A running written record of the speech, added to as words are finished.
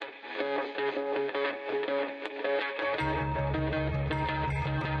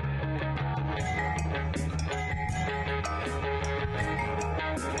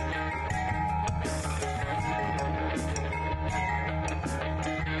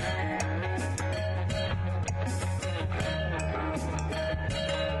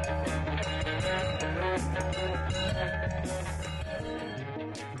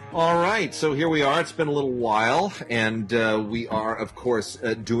All right, so here we are. It's been a little while, and we are, of course,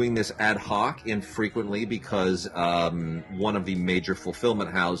 doing this ad hoc infrequently because one of the major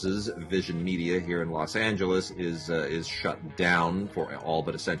fulfillment houses, Vision Media here in Los Angeles, is shut down for all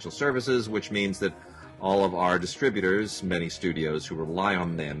but essential services, which means that all of our distributors, many studios who rely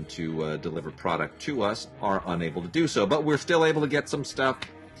on them to deliver product to us, are unable to do so. But we're still able to get some stuff.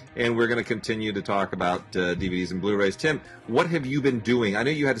 And we're going to continue to talk about DVDs and Blu-rays. Tim, what have you been doing? I know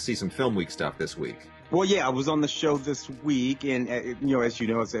you had to see some Film Week stuff this week. Well, yeah, I was on the show this week, and as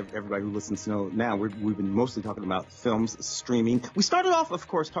everybody who listens to know now, we've been mostly talking about films streaming. We started off, of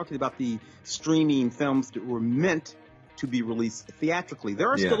course, talking about the streaming films that were meant to be released theatrically. There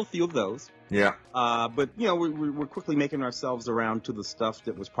are still a few of those. Yeah. But we're quickly making ourselves around to the stuff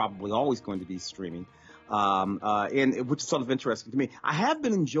that was probably always going to be streaming. And which is sort of interesting to me. I have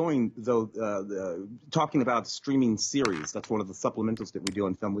been enjoying, though, talking about streaming series. That's one of the supplementals that we do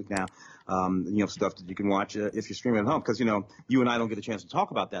on Film Week now. Stuff that you can watch if you're streaming at home, because you and I don't get a chance to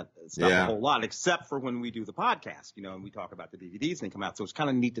talk about that stuff a whole lot, except for when we do the podcast. And we talk about the DVDs and they come out. So it's kind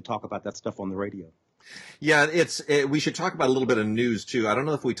of neat to talk about that stuff on the radio. Yeah, we should talk about a little bit of news too. I don't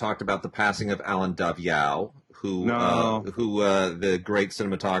know if we talked about the passing of Alan Daviau, who the great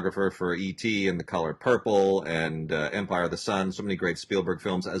cinematographer for E.T. and The Color Purple and Empire of the Sun, so many great Spielberg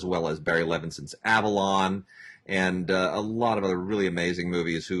films, as well as Barry Levinson's Avalon, and a lot of other really amazing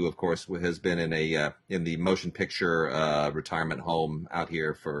movies. Who, of course, has been in the motion picture retirement home out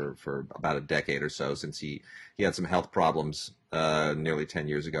here for about a decade or so, since he had some health problems nearly 10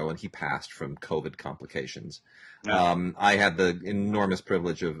 years ago, and he passed from COVID complications. I had the enormous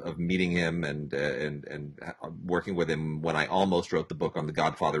privilege of meeting him and working with him when I almost wrote the book on the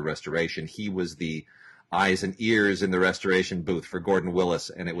Godfather restoration. He was the eyes and ears in the restoration booth for Gordon Willis,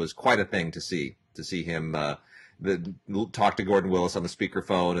 and it was quite a thing to see him talk to Gordon Willis on the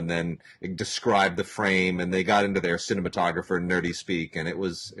speakerphone and then describe the frame, and they got into their cinematographer nerdy speak, and it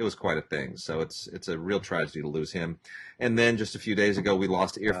was quite a thing. So it's a real tragedy to lose him. And then just a few days ago, we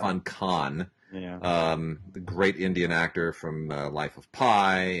lost Irfan Khan. Yeah. The great Indian actor from Life of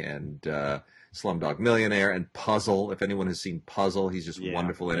Pi and Slumdog Millionaire and Puzzle. If anyone has seen Puzzle, he's just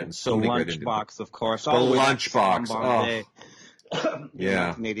wonderful in it. And so many great Indian. Lunchbox, of course. The Lunchbox. Oh.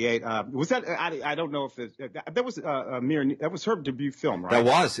 Yeah. 1988. Was that? I don't know if that was that was her debut film, right? That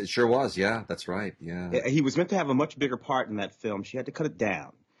was. It sure was. Yeah, that's right. Yeah. He was meant to have a much bigger part in that film. She had to cut it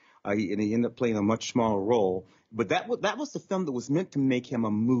down. And he ended up playing a much smaller role. But that was the film that was meant to make him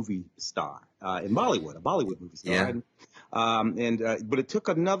a movie star in Bollywood, a Bollywood movie star. Yeah. But it took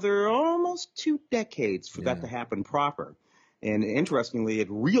another almost 2 decades for that to happen proper. And interestingly, it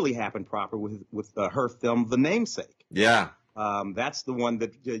really happened proper with her film, The Namesake. Yeah. That's the one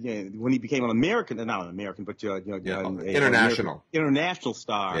that when he became not an American, but international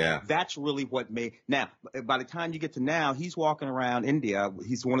star. Yeah. That's really what made. Now, by the time you get to now, he's walking around India.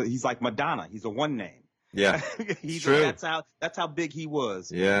 He's like Madonna. He's a one name. Yeah, true. That's how big he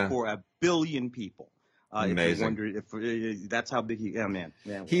was. Yeah. For 1 billion people. Amazing. If that's how big he. Yeah, man.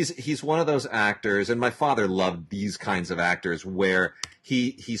 He's one of those actors, and my father loved these kinds of actors where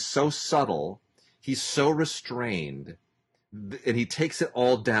he's so subtle, he's so restrained, and he takes it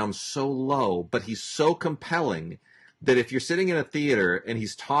all down so low, but he's so compelling that if you're sitting in a theater and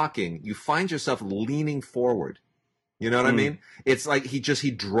he's talking, you find yourself leaning forward. You know what I mean? It's like he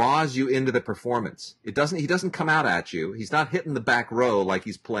draws you into the performance. He doesn't come out at you. He's not hitting the back row like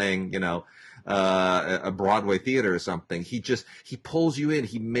he's playing, a Broadway theater or something. He pulls you in.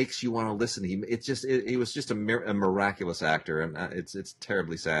 He makes you want to listen. He was just a miraculous actor, and it's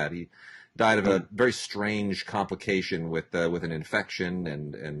terribly sad. He died of a very strange complication with an infection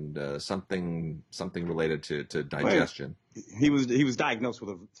and something related to digestion. He was diagnosed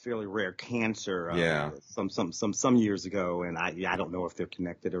with a fairly rare cancer. Some years ago, and I don't know if they're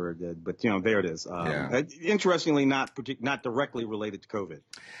connected but there it is. Interestingly, not directly related to COVID.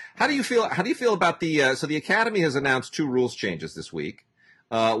 How do you feel about so the Academy has announced 2 rules changes this week.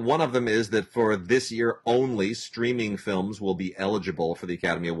 One of them is that for this year only, streaming films will be eligible for the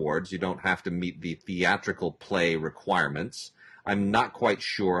Academy Awards. You don't have to meet the theatrical play requirements. I'm not quite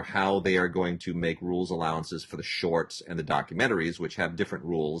sure how they are going to make rules allowances for the shorts and the documentaries, which have different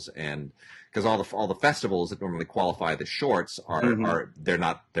rules, and because all the festivals that normally qualify the shorts there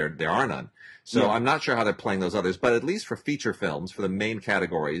are none. So I'm not sure how they're playing those others, but at least for feature films, for the main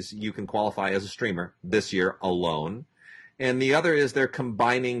categories, you can qualify as a streamer this year alone. And the other is they're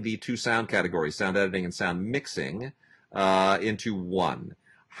combining the 2 sound categories, sound editing and sound mixing, into one.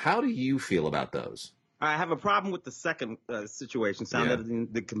 How do you feel about those? I have a problem with the second situation, sound editing,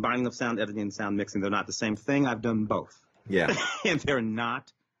 the combining of sound editing and sound mixing. They're not the same thing. I've done both. Yeah. And they're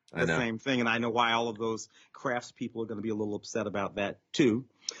not I know. same thing, and I know why all of those crafts people are going to be a little upset about that too.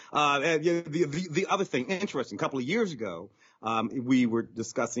 And the other thing, interesting, a couple of years ago, we were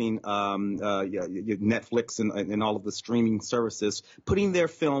discussing Netflix and all of the streaming services putting their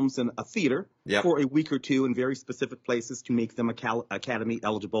films in a theater for a week or two in very specific places to make them Academy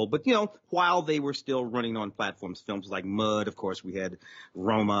eligible. But, while they were still running on platforms, films like Mud, of course, we had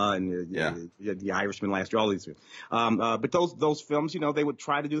Roma and The Irishman last year, all these. But those films, they would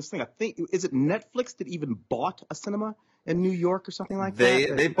try to do this thing. I think, is it Netflix that even bought a cinema in New York or something like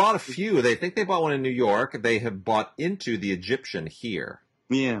that? They bought a few. They think they bought one in New York. They have bought into the Egyptian here.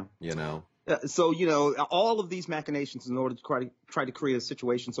 Yeah. So, all of these machinations in order to try to create a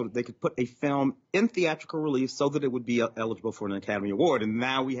situation so that they could put a film in theatrical release so that it would be eligible for an Academy Award. And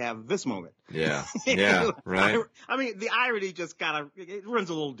now we have this moment. Yeah. Yeah. Right. I mean, the irony just it runs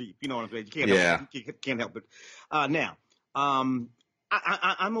a little deep. You know what I'm saying? You can't help it. Now, I'm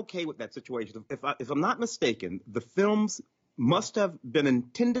okay with that situation. If I'm not mistaken, the films must have been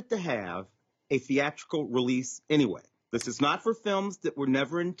intended to have a theatrical release anyway. This is not for films that were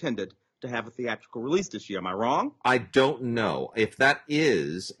never intended to have a theatrical release this year. Am I wrong? I don't know if that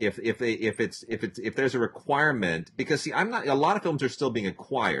is if there's a requirement, because see, a lot of films are still being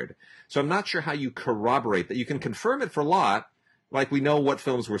acquired, so I'm not sure how you corroborate that. You can confirm it for a lot, like we know what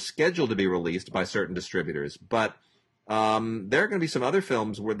films were scheduled to be released by certain distributors, but there are going to be some other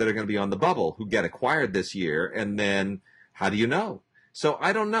films that are going to be on the bubble who get acquired this year, and then how do you know? So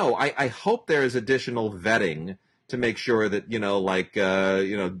I don't know. I hope there is additional vetting to make sure that,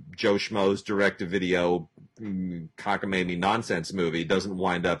 Joe Schmo's direct-to-video cockamamie nonsense movie doesn't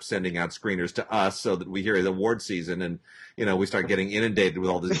wind up sending out screeners to us so that we hear the award season and, we start getting inundated with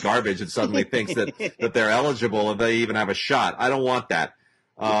all this garbage and suddenly thinks that they're eligible and they even have a shot. I don't want that.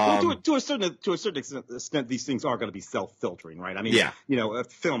 To a certain extent, these things are going to be self-filtering, right? I mean,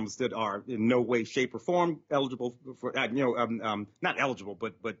 films that are in no way, shape, or form eligible for, not eligible,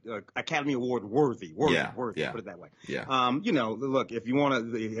 but Academy Award worthy, put it that way. Yeah. Look, if you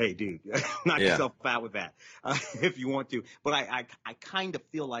want to, hey, dude, knock yourself out with that, if you want to. But I kind of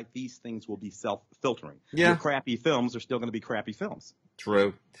feel like these things will be self-filtering. Yeah. Your crappy films are still going to be crappy films.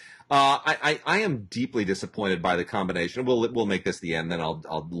 True. I am deeply disappointed by the combination. We'll make this the end, then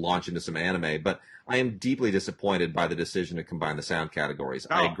I'll launch into some anime. But I am deeply disappointed by the decision to combine the sound categories.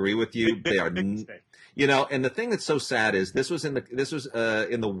 I agree with you. They are, and the thing that's so sad is this was in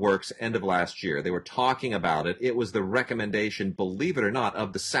the works end of last year. They were talking about it. It was the recommendation, believe it or not,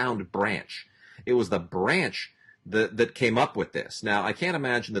 of the sound branch. It was the branch that came up with this. Now, I can't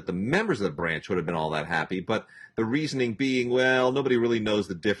imagine that the members of the branch would have been all that happy, but the reasoning being, well, nobody really knows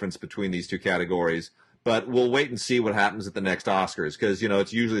the difference between these two categories, but we'll wait and see what happens at the next Oscars, because,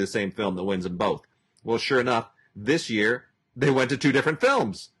 it's usually the same film that wins in both. Well, sure enough, this year, they went to two different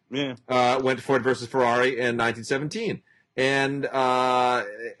films. Yeah. Went to Ford versus Ferrari in 1917. And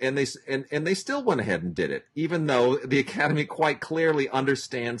they still went ahead and did it, even though the Academy quite clearly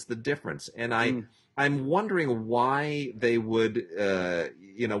understands the difference. And I'm wondering why they would,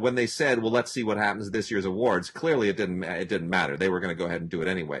 when they said, well, let's see what happens at this year's awards. Clearly, it didn't matter. They were going to go ahead and do it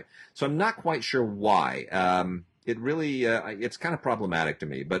anyway. So I'm not quite sure why. It really, it's kind of problematic to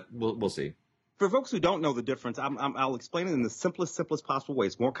me, but we'll see. For folks who don't know the difference, I'll explain it in the simplest possible way.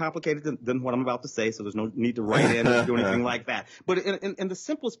 It's more complicated than what I'm about to say, so there's no need to write in or do anything like that. But in the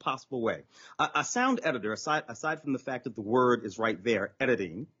simplest possible way, a sound editor, aside from the fact that the word is right there,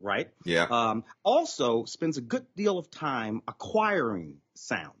 editing, right? Yeah. Also spends a good deal of time acquiring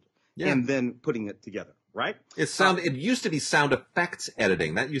sound and then putting it together, right? It used to be sound effects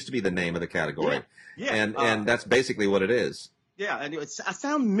editing. That used to be the name of the category. Yeah. And that's basically what it is. Yeah, and it's a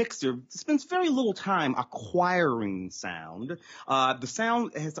sound mixer spends very little time acquiring sound. The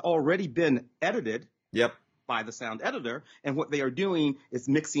sound has already been edited by the sound editor, and what they are doing is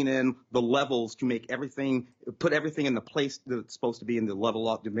mixing in the levels to put everything in the place that it's supposed to be in the level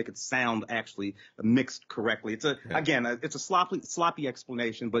up to make it sound actually mixed correctly. It's a sloppy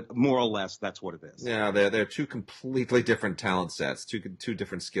explanation, but more or less that's what it is. Yeah, they're two completely different talent sets, two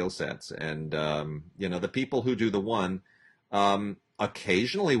different skill sets, and the people who do the one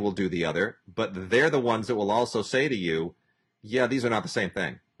occasionally will do the other, but they're the ones that will also say to you, yeah, these are not the same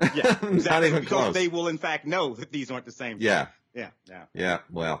thing. Yeah, exactly. Not even because close. They will in fact know that these aren't the same thing. Yeah.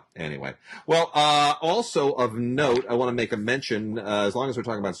 Well, anyway. Well, also of note, I want to make a mention, as long as we're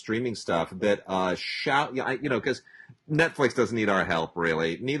talking about streaming stuff, that because Netflix doesn't need our help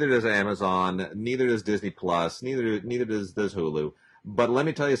really. Neither does Amazon. Neither does Disney Plus. Neither does Hulu. But let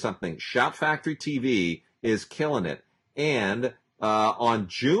me tell you something. Shout Factory TV is killing it. And on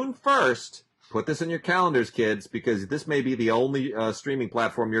June 1st, Put this in your calendars, kids, because this may be the only streaming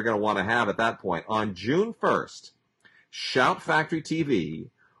platform you're going to want to have at that point. On June 1st, Shout Factory TV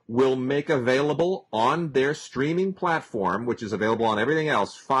will make available on their streaming platform, which is available on everything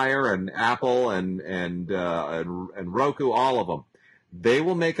else, Fire and Apple and Roku, all of them. They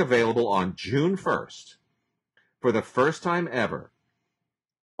will make available on June 1st, for the first time ever,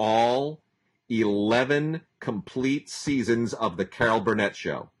 all 11 complete seasons of The Carol Burnett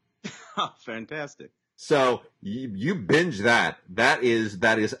Show. Fantastic. So you binge that. That is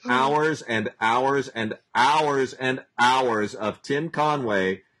hours and hours and hours and hours of Tim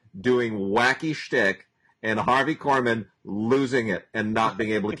Conway doing wacky shtick and Harvey Korman losing it and not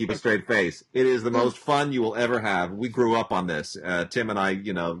being able to keep a straight face. It is the most fun you will ever have. We grew up on this. Tim and I,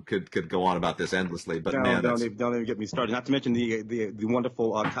 could go on about this endlessly, but don't even get me started. Not to mention the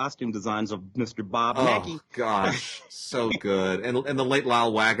wonderful costume designs of Mr. Bob Mackey. Oh gosh, so good. And the late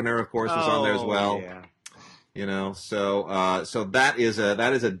Lyle Waggoner, of course, was on there as well. Yeah. So that is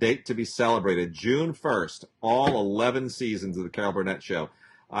a date to be celebrated. June 1st, all 11 seasons of the Carol Burnett Show.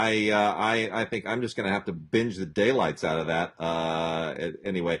 I think I'm just going to have to binge the daylights out of that.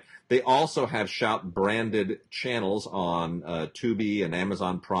 Anyway, they also have Shout branded channels on Tubi and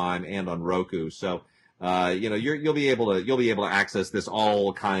Amazon Prime and on Roku. So you'll be able to access this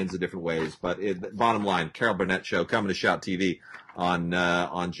all kinds of different ways. But bottom line, Carol Burnett Show coming to Shout TV on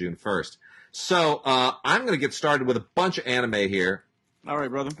June 1st. So I'm going to get started with a bunch of anime here. All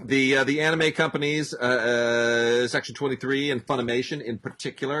right, brother. The anime companies, Section 23 and Funimation in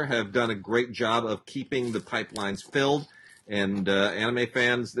particular, have done a great job of keeping the pipelines filled. And anime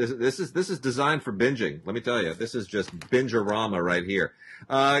fans, this is designed for binging. Let me tell you, this is just binge-orama right here.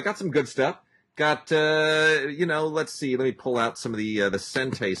 Got some good stuff. Got let's see. Let me pull out some of the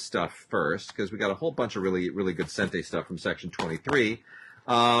Sentai stuff first, because we got a whole bunch of really really good Sentai stuff from Section 23.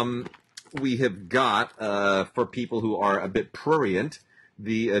 We have got for people who are a bit prurient,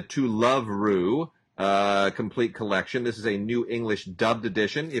 the To Love Ru complete collection. This is a new English dubbed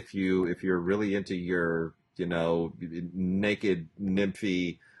edition. If you're really into your naked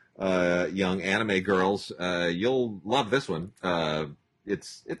nymphy young anime girls, you'll love this one.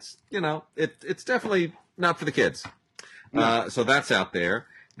 It's definitely not for the kids. So that's out there.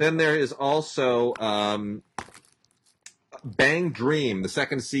 Then there is also Bang Dream, the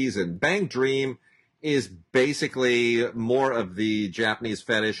second season. Bang Dream is basically more of the Japanese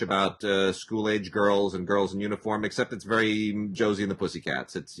fetish about school-age girls and girls in uniform, except it's very Josie and the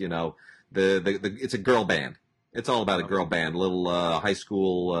Pussycats. It's it's a girl band. It's all about a girl band, little high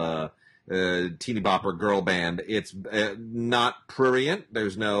school teeny bopper girl band. It's not prurient.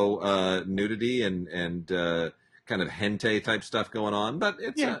 There's no nudity and kind of hentai type stuff going on, but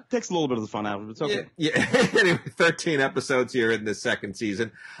it's it takes a little bit of the fun out of it. It's okay. Yeah. Anyway, 13 episodes here in this second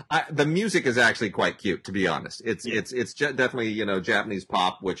season. The music is actually quite cute, to be honest. It's definitely Japanese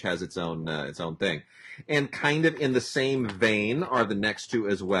pop, which has its own thing, and kind of in the same vein are the next two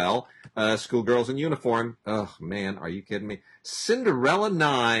as well. Schoolgirls in Uniform. Oh man, are you kidding me? Cinderella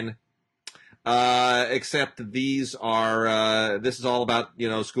 9. Except these are this is all about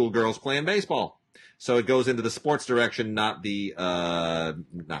schoolgirls playing baseball. So it goes into the sports direction, not the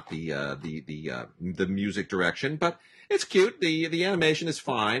music direction, but it's cute. The animation is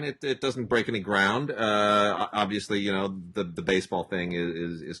fine. It doesn't break any ground. Obviously, the baseball thing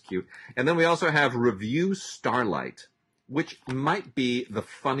is cute. And then we also have Review Starlight, which might be the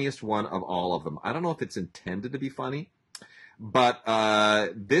funniest one of all of them. I don't know if it's intended to be funny, but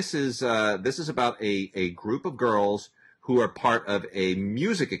this is about a group of girls who are part of a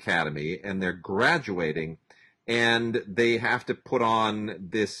music academy, and they're graduating, and they have to put on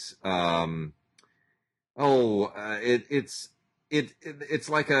this. It's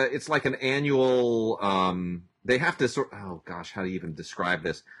like an annual. They have to sort. Oh gosh, how do you even describe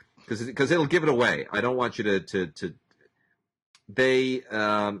this? Because it'll give it away. I don't want you to. They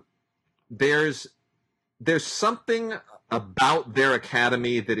there's something about their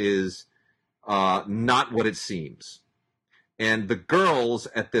academy that is not what it seems. And the girls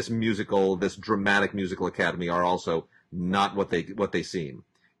at this dramatic musical academy are also not what they seem.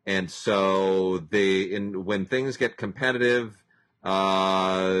 And so when things get competitive,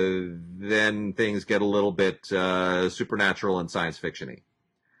 then things get a little bit supernatural and science fiction-y.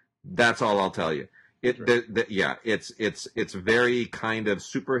 That's all I'll tell you. It's very kind of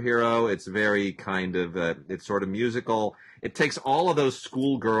superhero. It's very kind of it's sort of musical. It takes all of those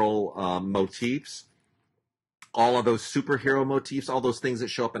schoolgirl motifs all of those superhero motifs, all those things that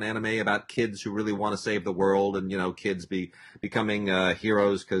show up in anime about kids who really want to save the world, and kids becoming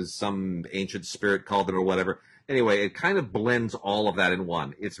heroes because some ancient spirit called them or whatever. Anyway, it kind of blends all of that in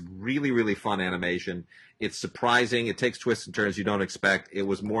one. It's really, really fun animation. It's surprising. It takes twists and turns you don't expect. It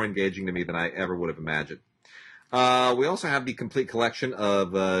was more engaging to me than I ever would have imagined. We also have the complete collection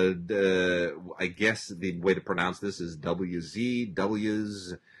of, I guess the way to pronounce this is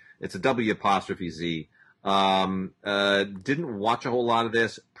WZW's. It's a W apostrophe Z. Didn't watch a whole lot of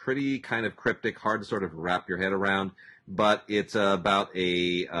this. Pretty kind of cryptic, hard to sort of wrap your head around. But it's about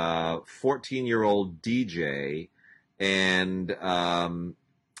a 14-year-old DJ, and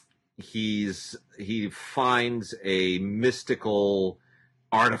he finds a mystical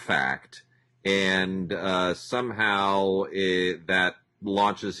artifact, and somehow that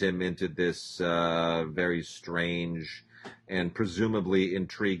launches him into this very strange and presumably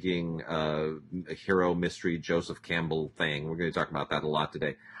intriguing hero mystery Joseph Campbell thing. We're going to talk about that a lot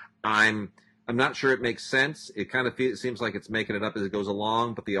today. I'm not sure it makes sense. It kind of seems like it's making it up as it goes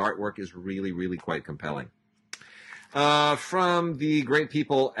along, but the artwork is really, really quite compelling. From the great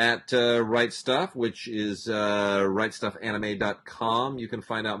people at Right Stuff, which is rightstuffanime.com, you can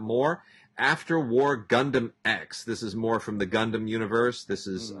find out more. After War Gundam X. This is more from the Gundam universe. This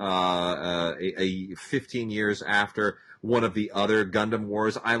is a 15 years after one of the other Gundam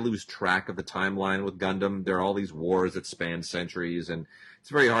wars. I lose track of the timeline with Gundam. There are all these wars that span centuries, and it's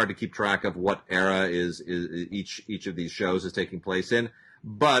very hard to keep track of what era is each of these shows is taking place in.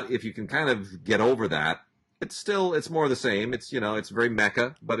 But if you can kind of get over that, it's more the same. It's it's very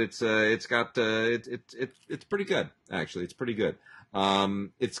mecha, but it's pretty good actually. It's pretty good.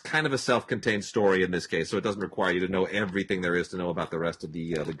 It's kind of a self-contained story in this case, so it doesn't require you to know everything there is to know about the rest of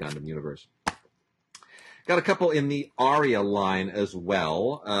the Gundam universe. Got a couple in the Aria line as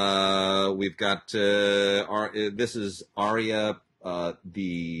well. We've got this is Aria.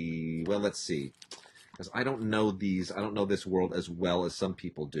 Let's see, because I don't know this world as well as some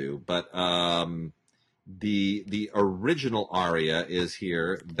people do, but the original Aria is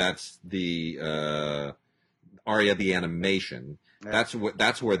here. That's the Aria the animation. That's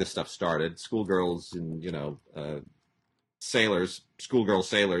where this stuff started. Schoolgirls and sailors, schoolgirl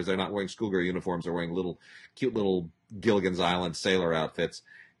sailors. They're not wearing schoolgirl uniforms. They're wearing cute little Gilligan's Island sailor outfits,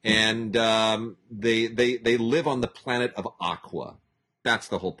 and they live on the planet of Aqua. That's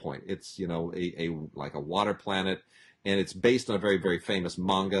the whole point. It's like a water planet, and it's based on a very, very famous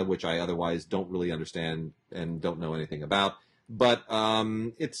manga, which I otherwise don't really understand and don't know anything about. But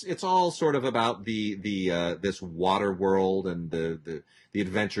it's all sort of about this water world and the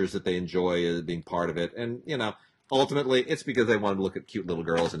adventures that they enjoy as being part of it, and ultimately it's because they wanted to look at cute little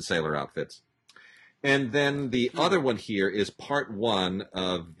girls in sailor outfits. And then the other one here is part one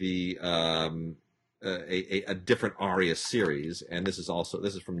of the a different Aria series, and this is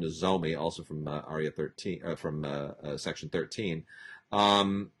from Nozomi, also from Aria 13, from section 13.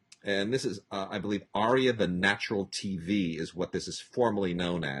 And this is, I believe, Aria the Natural TV is what this is formally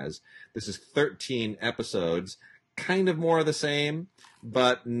known as. This is 13 episodes, kind of more of the same,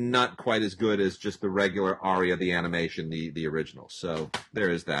 but not quite as good as just the regular Aria the animation, the original. So there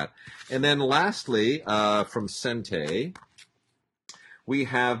is that. And then lastly, from Sentai, we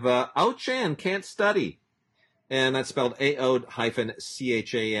have Ao-chan Can't Study. And that's spelled AO-CHAN.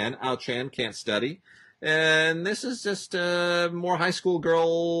 Ao-chan Can't Study. And this is just more high school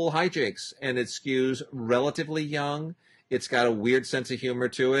girl hijinks, and it skews relatively young. It's got a weird sense of humor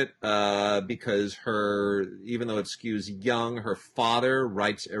to it because even though it skews young, her father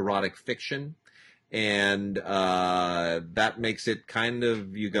writes erotic fiction, and that makes it kind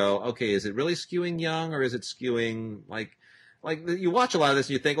of, you go, okay, is it really skewing young, or is it skewing like you watch a lot of this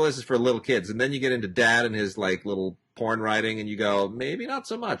and you think, well, this is for little kids, and then you get into Dad and his little porn writing, and you go, maybe not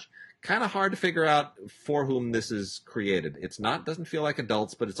so much. Kind of hard to figure out for whom this is created. Doesn't feel like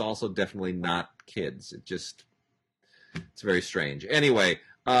adults, but it's also definitely not kids. It's very strange. Anyway,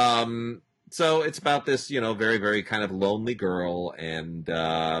 so it's about this, very, very kind of lonely girl, and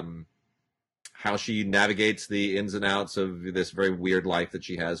how she navigates the ins and outs of this very weird life that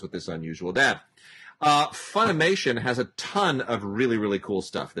she has with this unusual dad. Funimation has a ton of really, really cool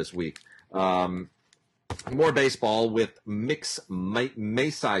stuff this week. More baseball with Mix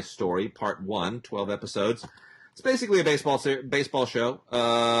Meisai Story, Part 1, 12 episodes. It's basically a baseball show.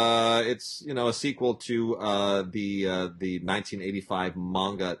 It's a sequel to the 1985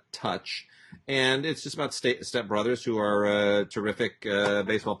 manga Touch, and it's just about step brothers who are terrific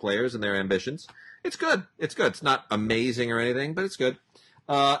baseball players and their ambitions. It's good. It's not amazing or anything, but it's good.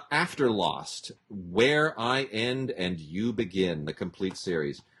 After Lost, Where I End and You Begin, the complete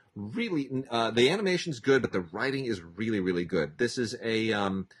series. Really, the animation's good, but the writing is really, really good. This is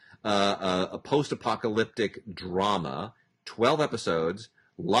a post-apocalyptic drama, 12 episodes,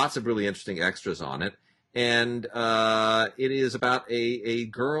 lots of really interesting extras on it. And it is about a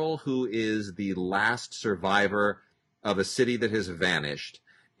girl who is the last survivor of a city that has vanished.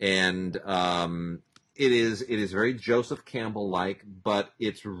 And it is very Joseph Campbell-like, but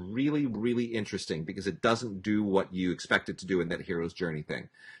it's really, really interesting because it doesn't do what you expect it to do in that hero's journey thing.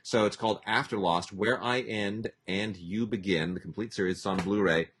 So it's called After Lost, Where I End and You Begin. The complete series is on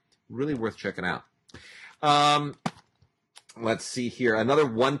Blu-ray. Really worth checking out. Let's see here. Another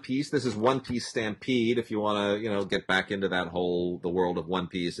One Piece. This is One Piece Stampede. If you want to, get back into the world of One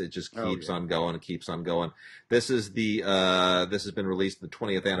Piece, it just keeps on going and keeps on going. This is this has been released the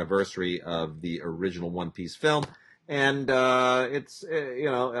 20th anniversary of the original One Piece film, and it's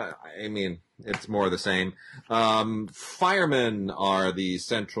it's more of the same. Firemen are the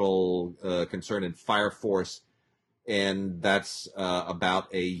central concern in Fire Force, and that's about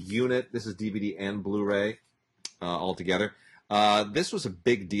a unit. This is DVD and Blu-ray. Altogether. This was a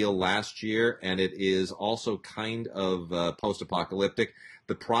big deal last year, and it is also kind of post-apocalyptic.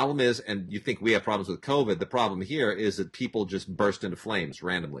 The problem is, and you think we have problems with COVID, the problem here is that people just burst into flames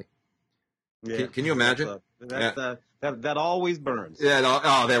randomly. Yeah. Can you imagine? That always burns.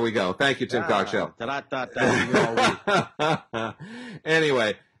 Yeah. There we go. Thank you, Tim Cockshow.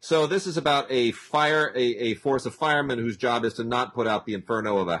 Anyway. So this is about a force of firemen whose job is to not put out the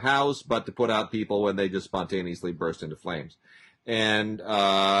inferno of a house, but to put out people when they just spontaneously burst into flames. And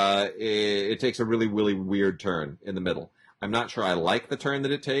it takes a really, really weird turn in the middle. I'm not sure I like the turn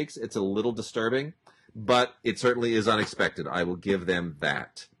that it takes. It's a little disturbing, but it certainly is unexpected. I will give them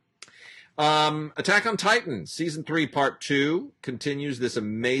that. Attack on Titan, Season 3, Part 2, continues this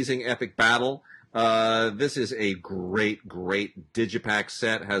amazing epic battle. This is a great Digipack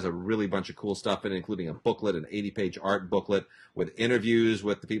set. Has a really bunch of cool stuff in it, including a booklet, an 80-page art booklet with interviews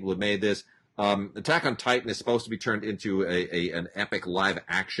with the people who made this. Attack on Titan is supposed to be turned into an epic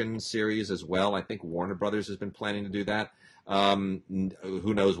live-action series as well. I think Warner Brothers has been planning to do that.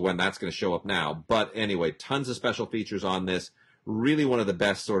 Who knows when that's going to show up now. But anyway, tons of special features on this. Really one of the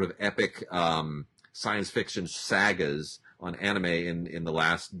best sort of epic science fiction sagas on anime in the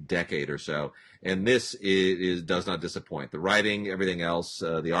last decade or so. And this does not disappoint. The writing, everything else,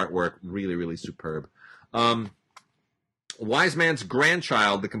 the artwork, really, really superb. Wise Man's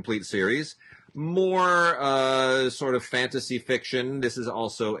Grandchild, the complete series. More sort of fantasy fiction. This is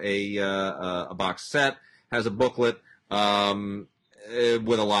also a box set. Has a booklet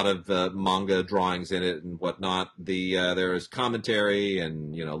with a lot of manga drawings in it and whatnot. There is commentary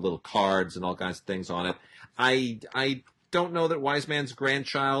and little cards and all kinds of things on it. I don't know that Wise Man's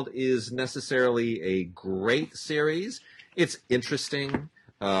Grandchild is necessarily a great series. It's interesting,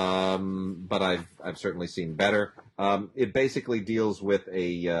 but I've certainly seen better. It basically deals with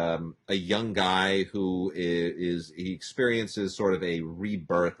a young guy who he experiences sort of a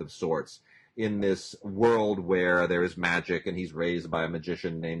rebirth of sorts in this world where there is magic, and he's raised by a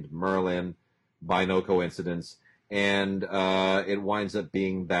magician named Merlin, by no coincidence. And it winds up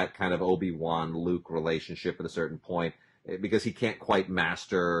being that kind of Obi-Wan Luke relationship at a certain point, because he can't quite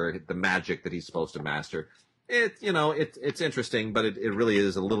master the magic that he's supposed to master. It's interesting, but it really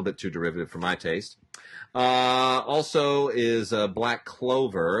is a little bit too derivative for my taste. Also is Black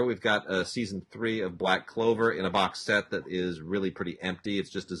Clover. We've got season 3 of Black Clover in a box set that is really pretty empty. It's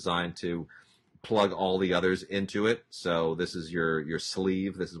just designed to plug all the others into it. So this is your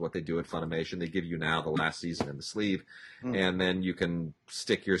sleeve. This is what they do at Funimation. They give you now the last season in the sleeve, and then you can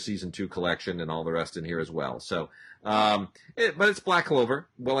stick your season 2 collection and all the rest in here as well. So, but it's Black Clover,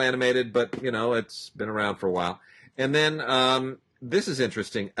 well animated, but it's been around for a while. And then this is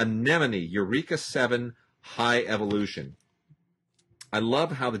interesting: Anemone, Eureka 7 High Evolution. I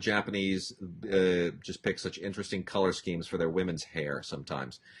love how the Japanese just pick such interesting color schemes for their women's hair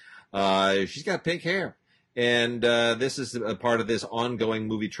sometimes. She's got pink hair. And this is a part of this ongoing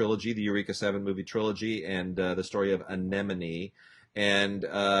movie trilogy, the Eureka 7 movie trilogy, and the story of Anemone. And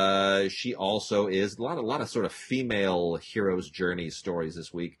she also is a lot of sort of female hero's journey stories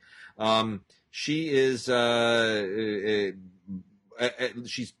this week. She is her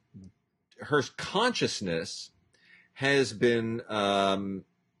consciousness has been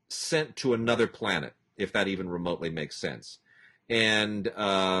sent to another planet, if that even remotely makes sense. And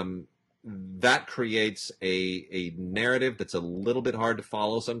that creates a narrative that's a little bit hard to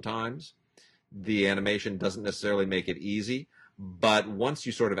follow sometimes. The animation doesn't necessarily make it easy, but once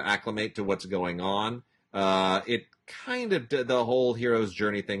you sort of acclimate to what's going on, it kind of, the whole hero's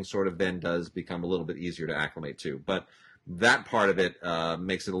journey thing sort of then does become a little bit easier to acclimate to. But that part of it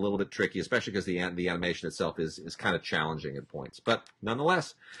makes it a little bit tricky, especially because the animation itself is kind of challenging at points. But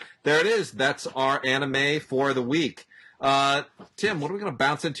nonetheless, there it is. That's our anime for the week. Tim, what are we going to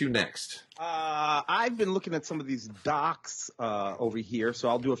bounce into next? I've been looking at some of these docs over here, so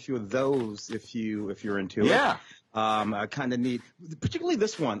I'll do a few of those if you're into it. Yeah. I kind of need, particularly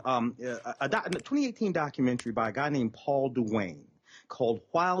this one, a 2018 documentary by a guy named Paul Duane called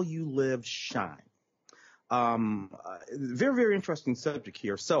 "While You Live, Shine." Very, very interesting subject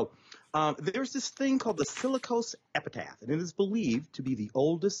here. So there's this thing called the Silicos Epitaph, and it is believed to be the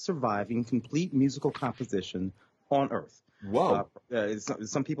oldest surviving complete musical composition on Earth. Whoa.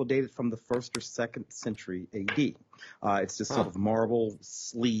 Some people date it from the 1st or 2nd century AD. It's this sort of marble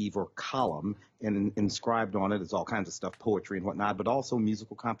sleeve or column, and inscribed on it is all kinds of stuff, poetry and whatnot, but also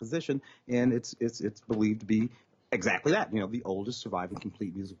musical composition, and it's believed to be exactly that, the oldest surviving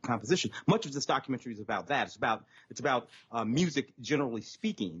complete musical composition. Much of this documentary is about that. It's about music, generally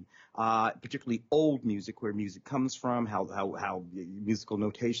speaking, particularly old music, where music comes from, how musical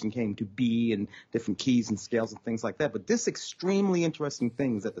notation came to be, and different keys and scales and things like that. But this extremely interesting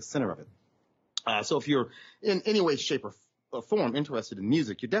thing is at the center of it. So if you're in any way, shape, or form interested in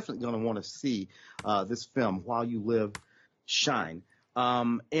music, you're definitely going to want to see this film, While You Live, Shine.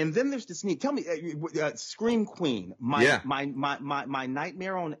 And then there's this neat. Tell me, Scream Queen, my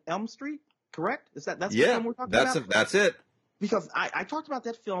Nightmare on Elm Street, correct? That's the film we're talking about? That's it. Because I talked about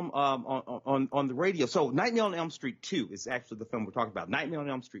that film on the radio. So Nightmare on Elm Street 2 is actually the film we're talking about. Nightmare on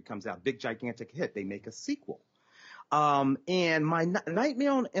Elm Street comes out, big gigantic hit. They make a sequel. And my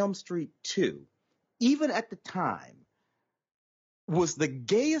Nightmare on Elm Street 2, even at the time, was the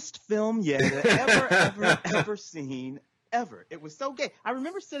gayest film you had ever seen. Ever. It was so gay. I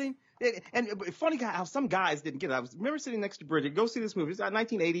remember sitting, and funny how some guys didn't get it. Remember sitting next to Bridget. Go see this movie. It's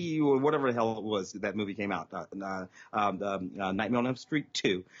 1980 or whatever the hell it was that movie came out. Nightmare on Elm Street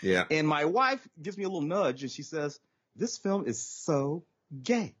 2. Yeah. And my wife gives me a little nudge, and she says, "This film is so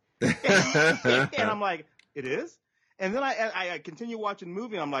gay." And I'm like, "It is?" And then I continue watching the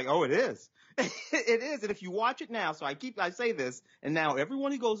movie, and I'm like, "Oh, it is." It is. And if you watch it now, so I say this, and now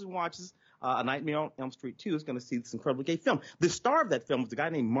everyone who goes and watches A Nightmare on Elm Street 2 is going to see this incredibly gay film. The star of that film was a guy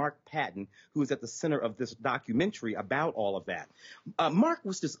named Mark Patton, who is at the center of this documentary about all of that. Mark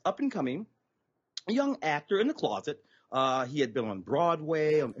was this up-and-coming young actor in the closet. He had been on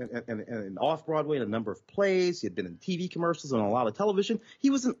Broadway and off-Broadway in a number of plays. He had been in TV commercials and a lot of television. He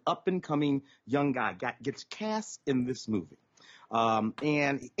was an up-and-coming young guy, gets cast in this movie.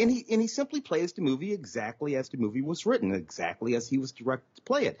 And he simply plays the movie exactly as the movie was written, exactly as he was directed to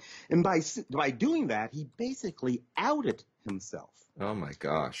play it. And by doing that, he basically outed himself. Oh my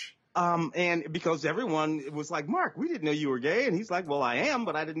gosh. And because everyone was like, "Mark, we didn't know you were gay." And he's like, "Well, I am,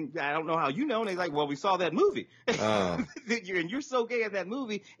 but I don't know how you know." And he's like, "Well, we saw that movie." And you're so gay in that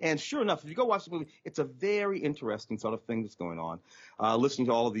movie. And sure enough, if you go watch the movie, it's a very interesting sort of thing that's going on. Listening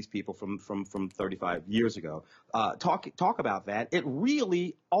to all of these people from 35 years ago, talk about that. It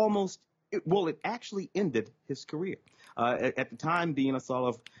really it actually ended his career. At the time, being a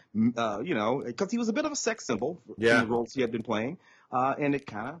sort of, because he was a bit of a sex symbol in the roles he had been playing. And it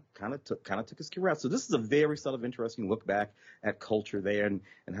kind of took his career out. So this is a very sort of interesting look back at culture there and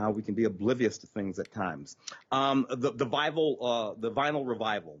how we can be oblivious to things at times. The vinyl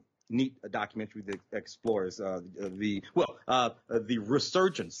revival, neat documentary that explores the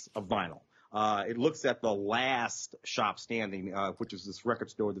resurgence of vinyl. It looks at the last shop standing, which is this record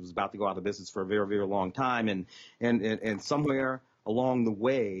store that was about to go out of business for a very, very long time, and somewhere along the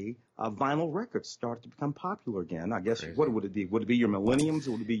way, vinyl records started to become popular again. I guess. Crazy. What would it be? Would it be your millenniums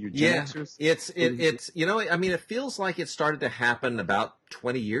or would it be your Gen Xers? It feels like it started to happen about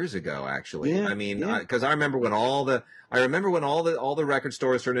 20 years ago, actually. Yeah, because I remember when all the record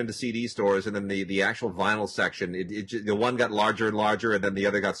stores turned into CD stores, and then the actual vinyl section, the one got larger and larger, and then the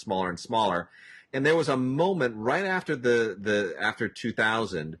other got smaller and smaller. And there was a moment right after after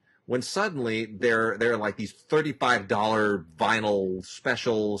 2000 when suddenly there are like these $35 vinyl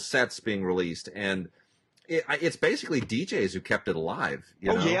special sets being released, and it's basically DJs who kept it alive.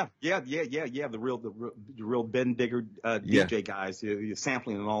 You know? Yeah. The real Ben Digger DJ guys,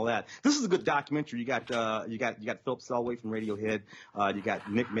 sampling and all that. This is a good documentary. You got Philip Selway from Radiohead. You got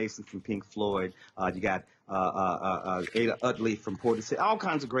Nick Mason from Pink Floyd. You got Ada Utley from Portishead. All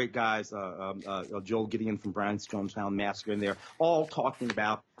kinds of great guys. Joel Gideon from Brian Jonestown Massacre, and they're all talking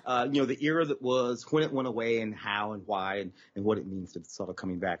about the era that was, when it went away, and how and why and what it means to sort of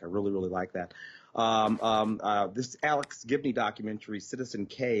coming back. I really, really like that. This Alex Gibney documentary, Citizen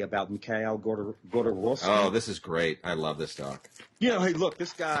K, about Mikhail Gordorovsky. Oh, this is great. I love this doc. Hey, look,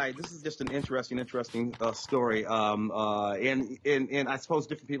 this guy. This is just an interesting story. And I suppose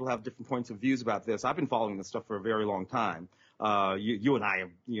different people have different points of views about this. I've been following this stuff for a very long time. You and I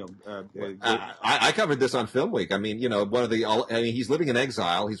have, I covered this on Film Week. I mean, he's living in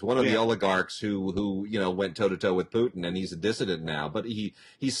exile. He's one of the oligarchs who went toe to toe with Putin, and he's a dissident now. But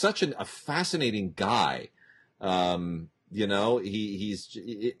he's such a fascinating guy. You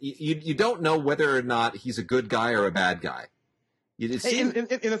don't know whether or not he's a good guy or a bad guy. And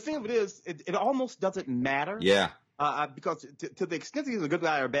the thing of it is, it almost doesn't matter. Yeah. Because to the extent that he's a good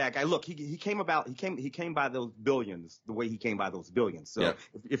guy or a bad guy, look, he came by those billions the way he came by those billions. So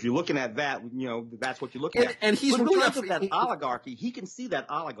if you're looking at that, that's what you're looking at. And he's really up that oligarchy. He can see that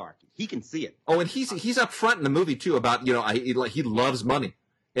oligarchy. He can see it. Oh, and he's up front in the movie too about he loves money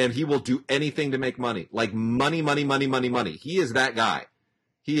and he will do anything to make money, like money. He is that guy.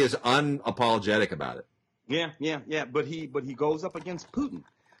 He is unapologetic about it. Yeah. But he goes up against Putin.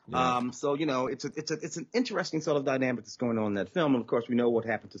 Yeah. So it's an interesting sort of dynamic that's going on in that film, and of course we know what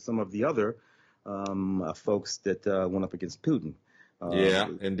happened to some of the other folks that went up against Putin.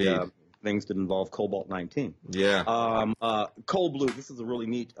 Indeed. Things that involve Cobalt-19. Yeah. Cold Blue. This is a really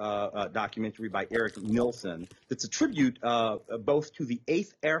neat documentary by Eric Nilsson. It's a tribute both to the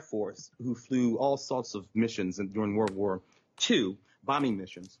 8th Air Force, who flew all sorts of missions during World War II, bombing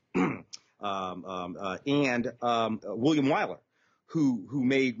missions, and William Wyler, who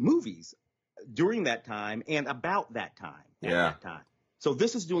made movies during that time and about that time. That time. So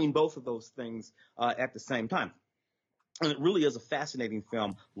this is doing both of those things at the same time. And it really is a fascinating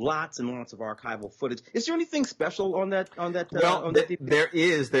film. Lots and lots of archival footage. Is there anything special on that? There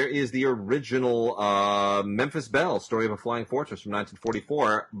is the original Memphis Belle, Story of a Flying Fortress from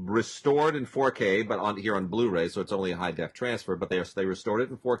 1944, restored in 4K, but on Blu-ray, so it's only a high-def transfer. But they restored it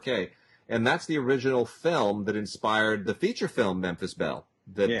in 4K. And that's the original film that inspired the feature film Memphis Belle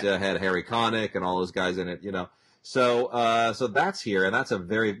that had Harry Connick and all those guys in it, So that's here, and that's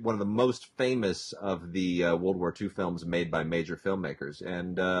one of the most famous of the World War II films made by major filmmakers.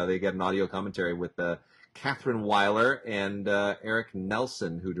 And they get an audio commentary with Catherine Weiler and Eric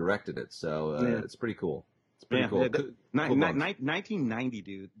Nelson, who directed it. So it's pretty cool. It's pretty cool. 1990,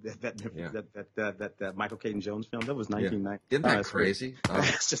 dude. That Michael Caton Jones film. That was 1990. Isn't that crazy?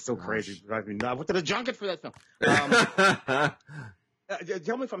 It's just so crazy. I mean, I went to the junket for that film.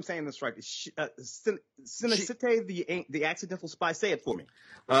 Tell me if I'm saying this right. Cinecite, the accidental spy. Say it for me.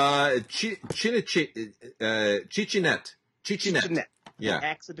 Chichinette. Yeah.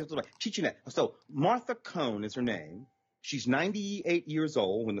 Accidental spy. Chichinette. So Martha Cohn is her name. She's 98 years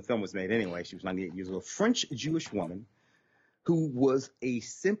old when the film was made. Anyway, she was 98 years old. A French Jewish woman who was a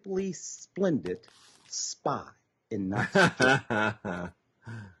simply splendid spy in Nazi Germany.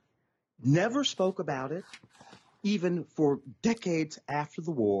 Never spoke about it, even for decades after the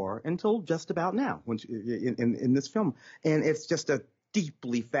war, until just about now, when in this film. And it's just a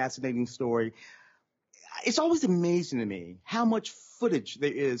deeply fascinating story. It's always amazing to me how much footage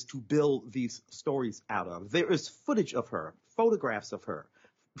there is to build these stories out of. There is footage of her, photographs of her.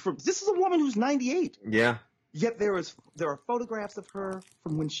 This is a woman who's 98. Yeah. Yet there are photographs of her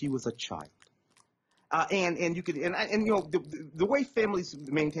from when she was a child. And you could the way families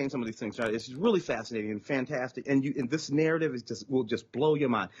maintain some of these things, right? It's really fascinating and fantastic. And this narrative will just blow your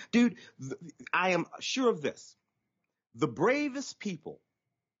mind, dude. I am sure of this: the bravest people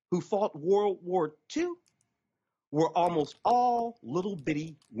who fought World War II were almost all little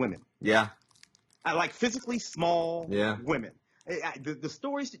bitty women. Yeah. Like physically small women. The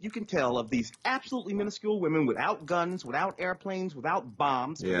stories that you can tell of these absolutely minuscule women without guns, without airplanes, without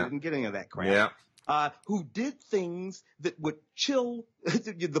bombs. We didn't get any of that crap. Yeah. Who did things that would chill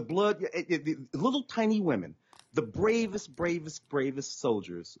the blood, the little tiny women, the bravest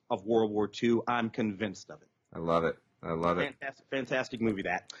soldiers of World War II. I'm convinced of it. I love it. Fantastic movie.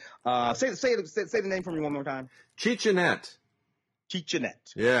 That. Say the name for me one more time. Chichinette.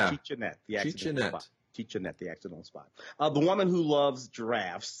 Yeah. Chichinette, the accidental spy. Chichinette, the accidental spy. The woman who loves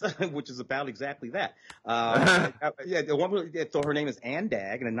giraffes, which is about exactly that. The woman, so her name is Anne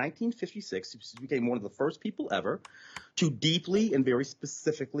Dagg, and in 1956, she became one of the first people ever to deeply and very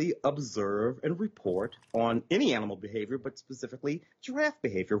specifically observe and report on any animal behavior, but specifically giraffe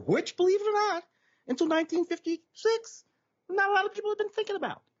behavior, which, believe it or not, until 1956, not a lot of people have been thinking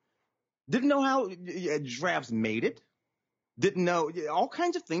about. Didn't know how giraffes mated. Didn't know all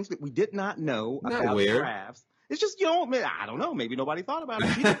kinds of things that we did not know about giraffes. It's just, I don't know. Maybe nobody thought about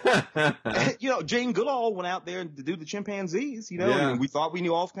it. Jane Goodall went out there to do the chimpanzees, and we thought we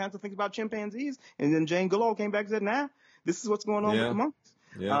knew all kinds of things about chimpanzees. And then Jane Goodall came back and said, nah, this is what's going on with the monkeys.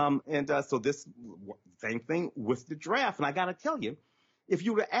 Yeah. So this same thing with the giraffe. And I got to tell you, if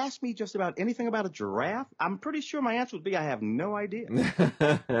you were to ask me just about anything about a giraffe, I'm pretty sure my answer would be I have no idea.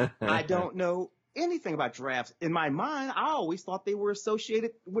 I don't know anything about giraffes. In my mind, I always thought they were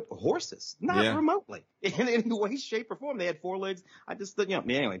associated with horses, not remotely in any way, shape, or form. They had 4 legs. I just thought,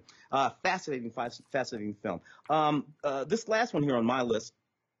 anyway, fascinating film. This last one here on my list.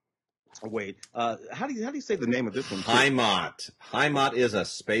 Wait, how do you say the name of this one? Heimat. Heimat is a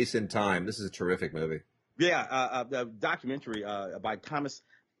space in time. This is a terrific movie. Yeah, a documentary by Thomas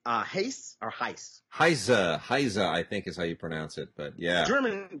Heiss or Heiss. Heise, I think is how you pronounce it, but yeah.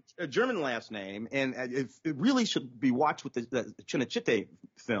 German last name, and it really should be watched with the Cinecittà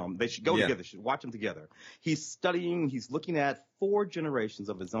film. They should go together. They should watch them together. He's looking at 4 generations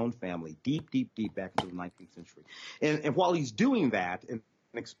of his own family, deep back into the 19th century. And while he's doing that, and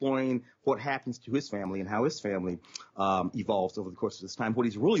exploring what happens to his family and how his family evolves over the course of this time, what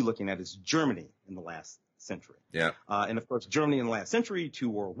he's really looking at is Germany in the last century. Yeah. And of course, Germany in the last century, 2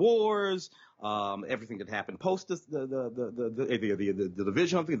 world wars, everything that happened post the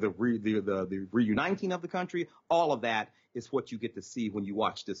division of the reuniting of the country. All of that is what you get to see when you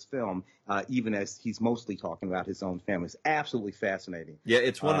watch this film, even as he's mostly talking about his own family. It's absolutely fascinating. Yeah,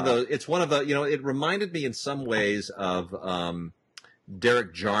 it's one of those. It's one of the. It reminded me in some ways of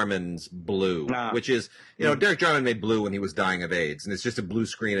Derek Jarman's Blue, which is, Derek Jarman made Blue when he was dying of AIDS, and it's just a blue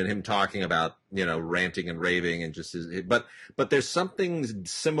screen and him talking about, ranting and raving and just but there's something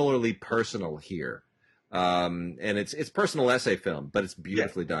similarly personal here. And it's personal essay film, but it's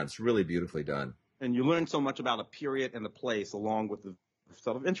beautifully done. It's really beautifully done. And you learn so much about a period and a place along with the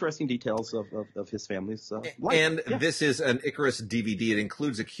sort of interesting details of his family's life. And this is an Icarus DVD. It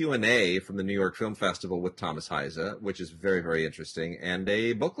includes a Q&A from the New York Film Festival with Thomas Heise, which is very, very interesting, and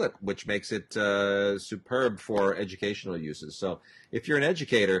a booklet, which makes it superb for educational uses. So if you're an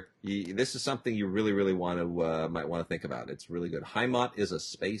educator, this is something you really, really might want to think about. It's really good. Heimat is a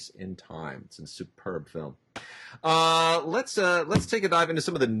space in time. It's a superb film. Let's take a dive into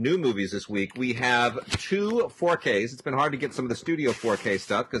some of the new movies this week. We have 2 4Ks. It's been hard to get some of the studio 4K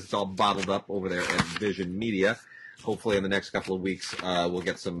stuff because it's all bottled up over there at Vision Media. Hopefully, in the next couple of weeks, we'll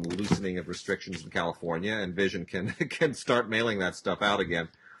get some loosening of restrictions in California, and Vision can start mailing that stuff out again.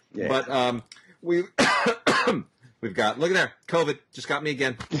 Yeah. But we've got, look at there, COVID just got me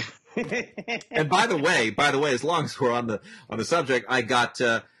again. And by the way, as long as we're on the subject, I got.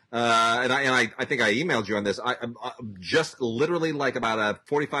 And I think I emailed you on this. I just literally like about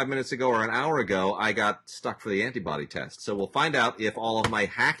 45 minutes ago or an hour ago, I got stuck for the antibody test. So we'll find out if all of my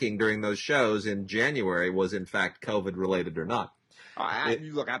hacking during those shows in January was in fact COVID related or not.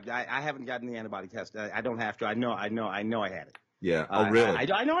 Look, I haven't gotten the antibody test. I don't have to. I know I had it. Yeah. Oh, really?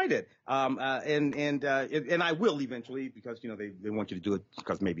 I know I did. And I will eventually because, they want you to do it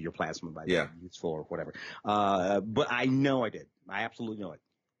because maybe your plasma might be useful or whatever. But I know I did. I absolutely know it.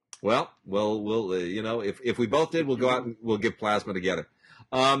 Well, we'll if we both did, we'll go out and we'll give plasma together.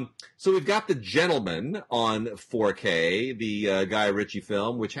 So we've got The Gentleman on 4K, the Guy Ritchie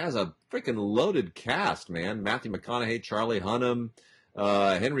film, which has a freaking loaded cast, man. Matthew McConaughey, Charlie Hunnam,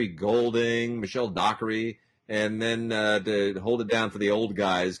 Henry Golding, Michelle Dockery, and then to hold it down for the old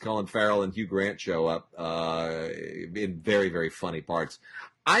guys, Colin Farrell and Hugh Grant show up in very, very funny parts.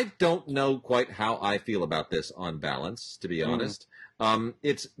 I don't know quite how I feel about this on balance, to be honest.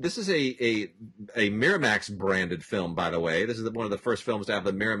 This is a Miramax branded film, by the way. This is one of the first films to have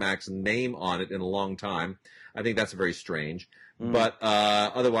the Miramax name on it in a long time. I think that's very strange. But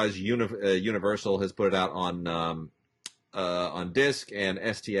otherwise, Universal has put it out on disc, and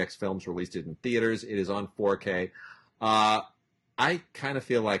STX Films released it in theaters. It is on 4K. I kind of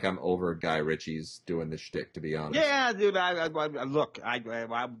feel like I'm over Guy Ritchie's doing this shtick, to be honest. Yeah, dude. Look,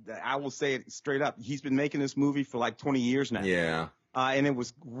 I will say it straight up. He's been making this movie for like 20 years now. Yeah. And it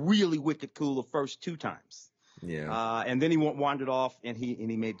was really wicked cool the first 2 times. Yeah. And then he wandered off and he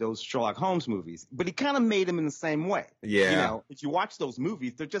made those Sherlock Holmes movies. But he kind of made them in the same way. Yeah. If you watch those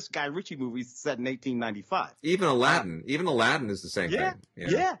movies, they're just Guy Ritchie movies set in 1895. Even Aladdin. Even Aladdin is the same thing.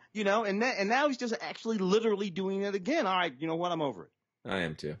 Yeah. And now he's just actually literally doing it again. All right, you know what? I'm over it. I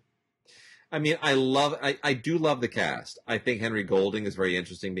am too. I mean, I do love the cast. I think Henry Golding is very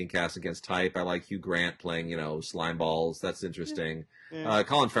interesting being cast against type. I like Hugh Grant playing, slime balls. That's interesting. Yeah.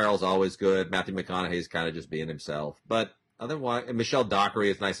 Colin Farrell's always good. Matthew McConaughey's kind of just being himself. But otherwise, and Michelle Dockery,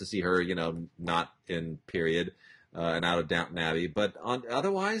 it's nice to see her, not in period. and Out of Downton Abbey. But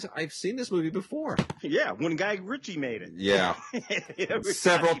otherwise, I've seen this movie before. Yeah, when Guy Ritchie made it. Yeah,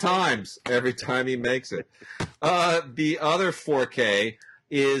 several times. Every time he makes it. The other 4K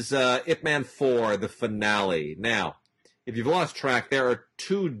is Ip Man 4, the finale. Now, if you've lost track, there are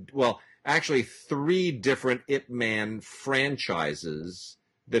three different Ip Man franchises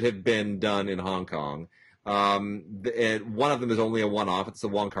that have been done in Hong Kong. One of them is only a one-off. It's the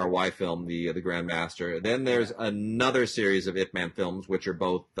Wong Kar-wai film, the Grandmaster. Then there's another series of Ip Man films, which are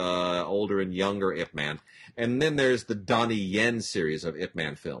both older and younger Ip Man. And then there's the Donnie Yen series of Ip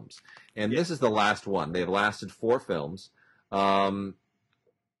Man films. And this is the last one. They've lasted 4 films. I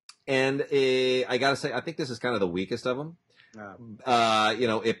gotta say, I think this is kind of the weakest of them.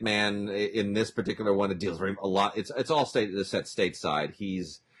 Ip Man in this particular one, it deals very a lot. It's all set stateside.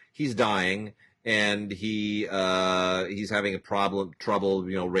 He's dying, and he's having trouble,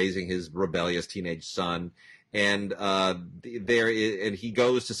 raising his rebellious teenage son, and he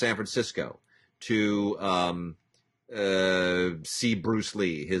goes to San Francisco to see Bruce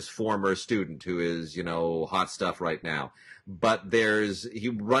Lee, his former student, who is hot stuff right now. But he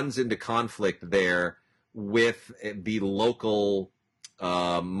runs into conflict there with the local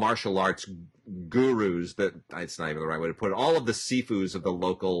martial arts gurus. It's not even the right way to put it. All of the sifus of the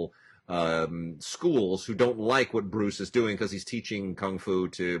local schools who don't like what Bruce is doing because he's teaching kung fu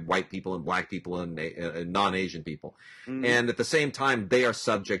to white people and black people and non-Asian people. Mm. And at the same time, they are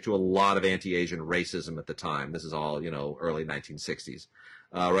subject to a lot of anti-Asian racism at the time. This is all, early 1960s,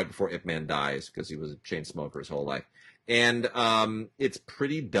 right before Ip Man dies, because he was a chain smoker his whole life. And it's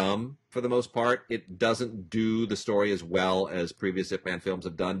pretty dumb for the most part. It doesn't do the story as well as previous Ip Man films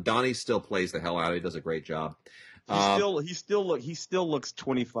have done. Donnie still plays the hell out of it. He does a great job. He still looks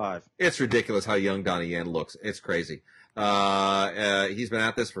 25. It's ridiculous how young Donnie Yen looks. It's crazy. He's been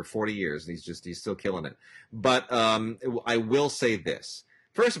at this for 40 years, and he's still killing it. But I will say this.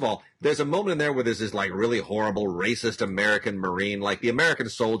 First of all, there's a moment in there where there's this like really horrible racist American Marine. Like the American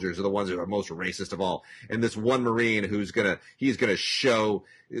soldiers are the ones that are most racist of all. And this one Marine he's gonna use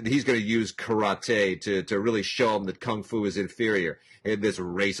karate to really show him that Kung Fu is inferior. And this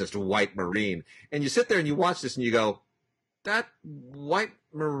racist white Marine. And you sit there and you watch this and you go, that white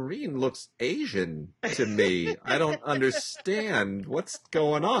Marine looks Asian to me. I don't understand what's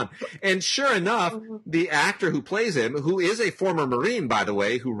going on. And sure enough, the actor who plays him, who is a former Marine, by the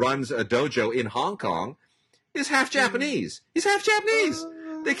way, who runs a dojo in Hong Kong, is half Japanese. He's half Japanese.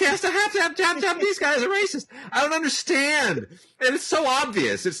 They cast a half Japanese guy as a racist. I don't understand. And it's so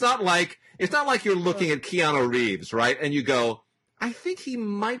obvious. It's not like you're looking at Keanu Reeves, right? And you go, I think he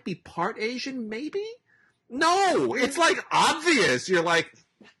might be part Asian, maybe? No, it's like obvious. You're like,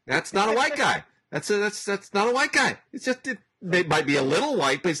 that's not a white guy. That's not a white guy. It's just it might be a little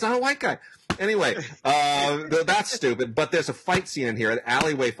white, but it's not a white guy. Anyway, that's stupid. But there's a fight scene in here, an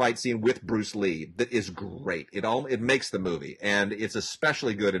alleyway fight scene with Bruce Lee that is great. It makes the movie, and it's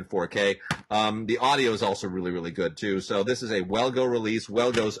especially good in 4K. The audio is also really, really good too. So this is a Welgo release.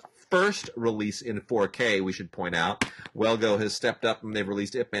 Welgo's first release in 4K, we should point out. Welgo has stepped up and they've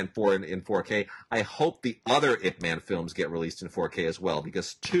released Ip Man 4 in 4K. I hope the other Ip Man films get released in 4K as well,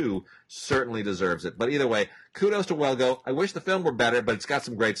 because 2 certainly deserves it. But either way, kudos to Welgo. I wish the film were better, but it's got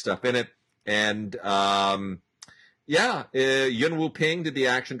some great stuff in it. And Yuen Wu Ping did the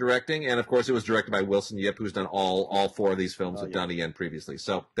action directing, and of course it was directed by Wilson Yip, who's done all 4 of these films with Donnie Yen previously.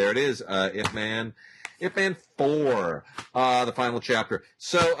 So there it is, Ip Man 4, the final chapter.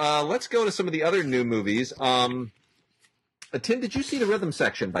 So let's go to some of the other new movies. Tim, did you see the rhythm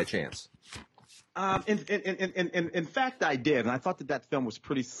section by chance? In fact, I did, and I thought that film was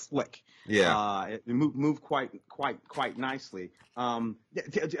pretty slick. Yeah, it moved quite nicely. Tell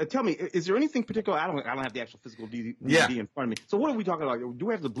me, is there anything particular? I don't have the actual physical DVD in front of me. So what are we talking about? Do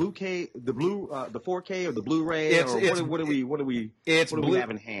we have the 4K, or the Blu-ray? What do we have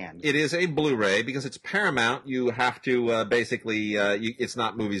in hand? It is a Blu-ray because it's Paramount. You have to basically, it's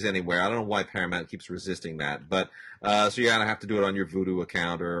not Movies Anywhere. I don't know why Paramount keeps resisting that, but so you're gonna have to do it on your Vudu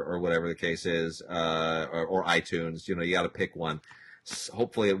account or whatever the case is, or iTunes. You got to pick one.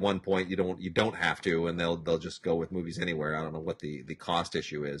 Hopefully, at one point you don't have to, and they'll just go with Movies Anywhere. I don't know what the cost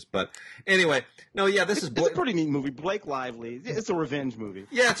issue is, but anyway, it's a pretty neat movie. Blake Lively, it's a revenge movie.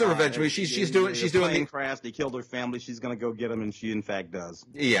 Yeah, it's a revenge movie. She's doing the crash. They killed her family. She's gonna go get them, and she in fact does.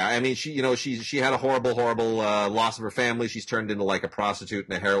 Yeah, I mean, she had a horrible loss of her family. She's turned into like a prostitute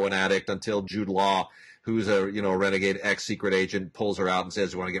and a heroin addict until Jude Law who's a a renegade ex-secret agent, pulls her out and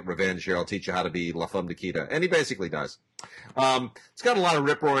says, "You want to get revenge? Here, I'll teach you how to be La Femme Nikita," and he basically does. It's got a lot of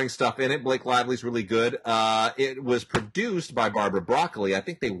rip-roaring stuff in it. Blake Lively's really good. It was produced by Barbara Broccoli. I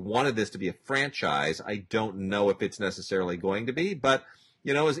think they wanted this to be a franchise. I don't know if it's necessarily going to be, but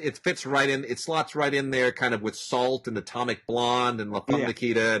it fits right in. It slots right in there, kind of with Salt and Atomic Blonde and La Femme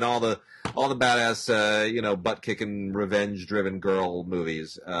Nikita and all the badass, butt-kicking, revenge-driven girl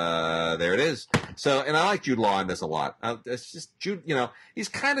movies. There it is. So, and I like Jude Law in this a lot. It's just Jude. He's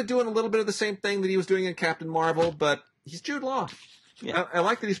kind of doing a little bit of the same thing that he was doing in Captain Marvel, but he's Jude Law. Yeah. I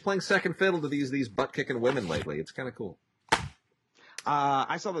like that he's playing second fiddle to these butt-kicking women lately. It's kind of cool.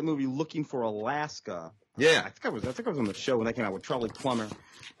 I saw that movie Looking for Alaska. Yeah, I think I was on the show when that came out with Charlie Plummer,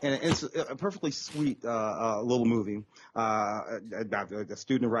 and it's a perfectly sweet little movie about a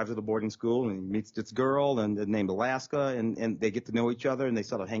student arrives at a boarding school and he meets this girl and named Alaska, and they get to know each other and they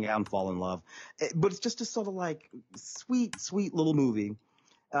sort of hang out and fall in love. But it's just a sort of like sweet little movie.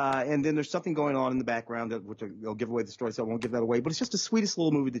 And then there's something going on in the background which will give away the story, so I won't give that away. But it's just the sweetest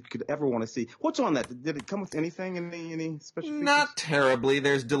little movie that you could ever want to see. What's on that? Did it come with anything? Any special features? Not terribly.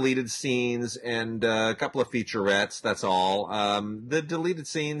 There's deleted scenes and a couple of featurettes. That's all. The deleted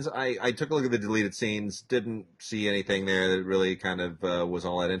scenes, I took a look at the deleted scenes. Didn't see anything there that really kind of was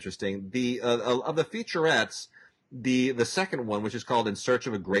all that interesting. Of the featurettes, the second one, which is called In Search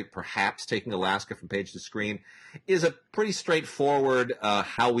of a Great Perhaps, Taking Alaska from Page to Screen, is a pretty straightforward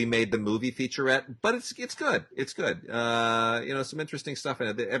how we made the movie featurette, but it's good. It's good. Some interesting stuff in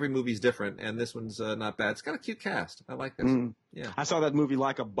it. Every movie's different, and this one's not bad. It's got a cute cast. I like this. Yeah. I saw that movie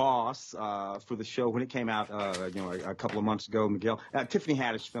Like a Boss for the show when it came out a couple of months ago, Miguel. Tiffany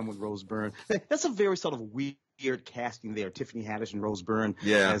Haddish film with Rose Byrne. That's a very sort of weird casting there. Tiffany Haddish and Rose Byrne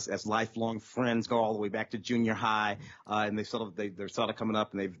as lifelong friends, go all the way back to junior high, and they're sort of coming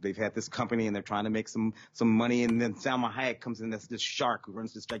up, and they've had this company and they're trying to make some money, and then Salma Hayek comes in as this shark who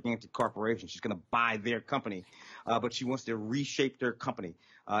runs this gigantic corporation. She's going to buy their company, but she wants to reshape their company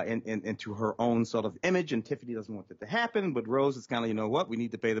into her own sort of image, and Tiffany doesn't want that to happen, but Rose is kind of, we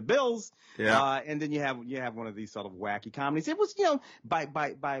need to pay the bills. And then you have one of these sort of wacky comedies. It was, by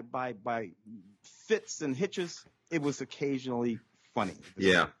fits and hitches, it was occasionally funny.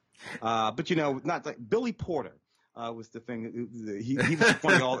 Yeah. But not like Billy Porter was the thing. He was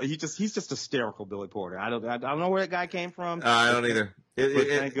funny. He's just hysterical, Billy Porter. I don't know where that guy came from. I don't either.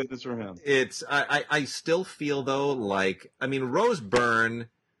 Thank goodness for him. I still feel though, Rose Byrne.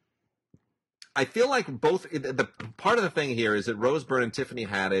 I feel like both. The part of the thing here is that Rose Byrne and Tiffany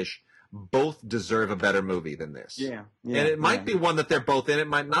Haddish both deserve a better movie than this. Yeah. And it might be one that they're both in. It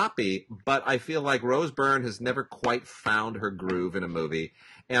might not be. But I feel like Rose Byrne has never quite found her groove in a movie.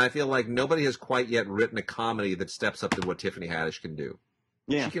 And I feel like nobody has quite yet written a comedy that steps up to what Tiffany Haddish can do.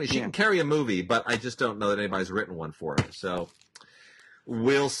 Yeah. She can carry a movie, but I just don't know that anybody's written one for her. So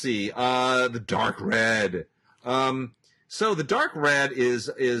we'll see. The Dark Red. So the Dark Red is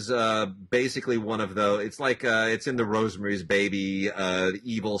basically one of the. It's like it's in the Rosemary's Baby, the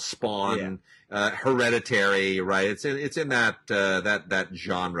evil spawn, Hereditary, right? It's in that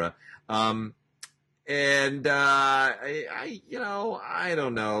genre. And I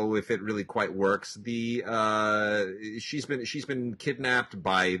don't know if it really quite works. She's been kidnapped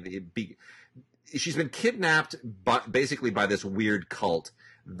basically by this weird cult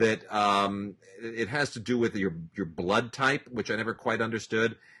that it has to do with your blood type, which I never quite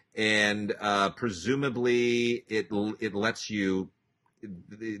understood, and presumably it lets you.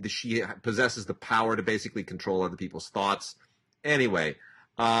 She possesses the power to basically control other people's thoughts. Anyway,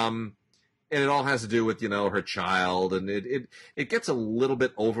 and it all has to do with her child, and it gets a little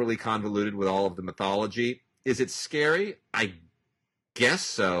bit overly convoluted with all of the mythology. Is it scary? I guess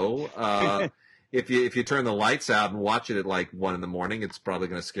so. If you turn the lights out and watch it at like 1 a.m, it's probably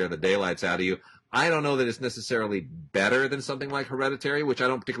going to scare the daylights out of you. I don't know that it's necessarily better than something like Hereditary, which I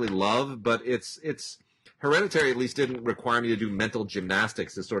don't particularly love, but it's Hereditary at least didn't require me to do mental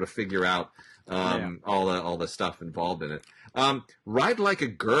gymnastics to sort of figure out all the stuff involved in it. Ride Like a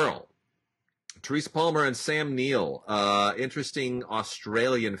Girl. Teresa Palmer and Sam Neill. Interesting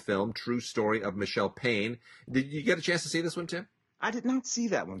Australian film, true story of Michelle Payne. Did you get a chance to see this one, Tim? I did not see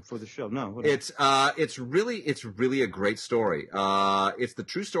that one for the show. No, it's really a great story. It's the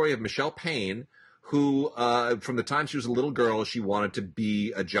true story of Michelle Payne, who from the time she was a little girl, she wanted to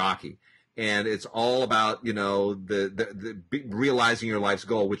be a jockey, and it's all about the realizing your life's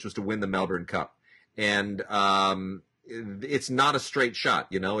goal, which was to win the Melbourne Cup, and it's not a straight shot.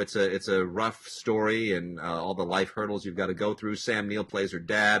 It's a rough story and all the life hurdles you've got to go through. Sam Neill plays her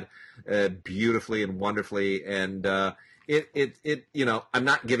dad beautifully and wonderfully, and I'm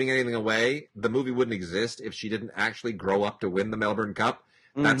not giving anything away. The movie wouldn't exist if she didn't actually grow up to win the Melbourne Cup.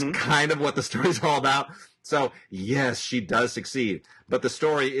 That's kind of what the story's all about. So, yes, she does succeed. But the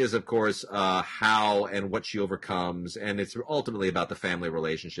story is, of course, how and what she overcomes. And it's ultimately about the family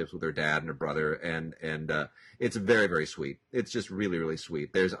relationships with her dad and her brother. And it's very, very sweet. It's just really, really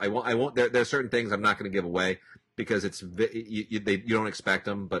sweet. There's certain things I'm not going to give away because you don't expect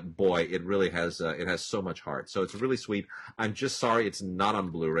them. But boy, it really has, it has so much heart. So it's really sweet. I'm just sorry it's not on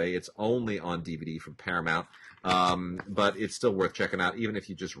Blu-ray. It's only on DVD from Paramount. But it's still worth checking out, even if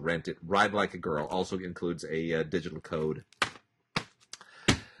you just rent it. Ride Like a Girl also includes a digital code.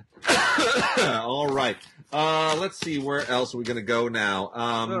 All right. Let's see, where else are we going to go now?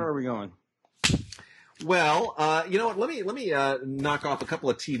 Where are we going? Well, you know what? Let me knock off a couple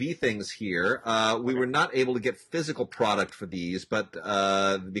of TV things here. We were not able to get physical product for these, but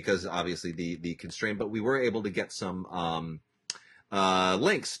because obviously the constraint, but we were able to get some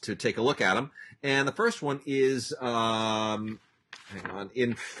links to take a look at them. And the first one is, hang on,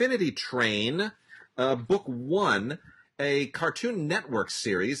 Infinity Train, Book 1, a Cartoon Network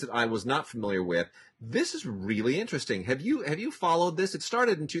series that I was not familiar with. This is really interesting. Have you followed this? It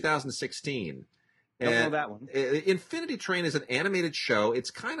started in 2016. Don't know that one. Infinity Train is an animated show. It's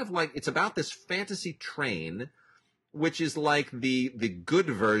kind of like, it's about this fantasy train, which is like the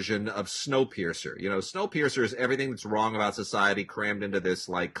good version of Snowpiercer. You know, Snowpiercer is everything that's wrong about society crammed into this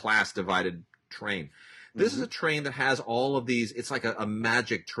like class divided train. This is a train that has all of these. It's like a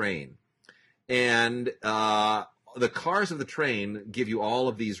magic train, and the cars of the train give you all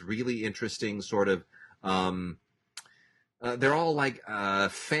of these really interesting sort of. They're all like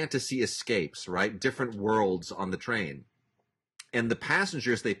fantasy escapes, right? Different worlds on the train, and the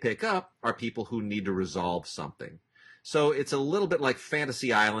passengers they pick up are people who need to resolve something. So it's a little bit like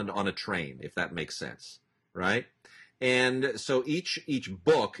Fantasy Island on a train, if that makes sense, right? And so each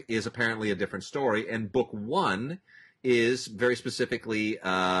book is apparently a different story, and book 1 is very specifically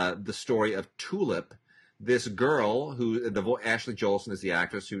the story of Tulip, this girl who Ashley Jolson is the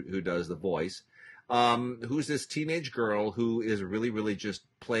actress who does the voice, who's this teenage girl who is really, really just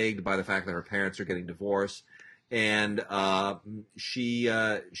plagued by the fact that her parents are getting divorced, and she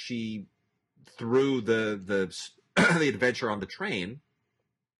through the the adventure on the train,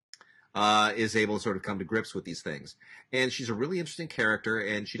 is able to sort of come to grips with these things. And she's a really interesting character,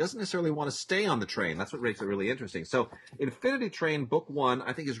 and she doesn't necessarily want to stay on the train. That's what makes it really interesting. So Infinity Train Book 1,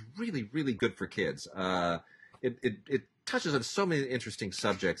 I think, is really, really good for kids. It touches on so many interesting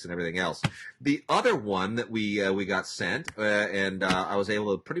subjects and everything else. The other one that we got sent, and I was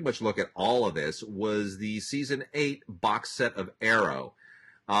able to pretty much look at all of this, was the Season 8 box set of Arrow.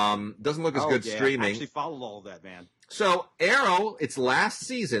 Doesn't look as good streaming. I actually followed all of that, man. So Arrow, its last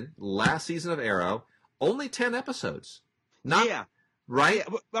season of Arrow, only 10 episodes. Right? Yeah,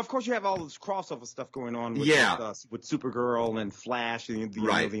 but of course, you have all this crossover stuff going on with, with Supergirl and Flash and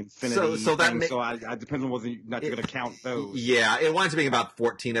the Infinity. So I depends on whether you're going to count those. Yeah, it winds up being about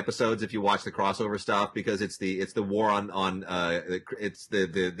 14 episodes if you watch the crossover stuff, because it's the war on it's the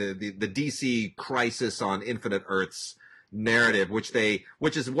DC Crisis on Infinite Earths narrative, which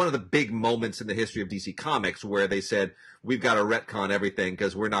is one of the big moments in the history of DC Comics, where they said, we've got to retcon everything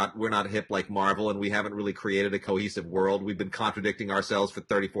because we're not hip like Marvel, and we haven't really created a cohesive world. We've been contradicting ourselves for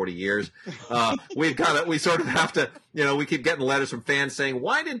 30, 40 years. We sort of have to, we keep getting letters from fans saying,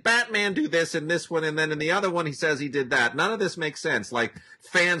 why did Batman do this in this one, and then in the other one he says he did that? None of this makes sense. Like,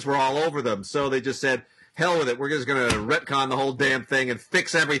 fans were all over them, so they just said, hell with it, we're just going to retcon the whole damn thing and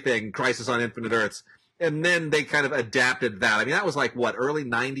fix everything, Crisis on Infinite Earths. And then they kind of adapted that. I mean, that was like, early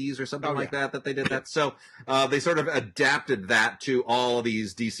 90s or something like that they did that. So they sort of adapted that to all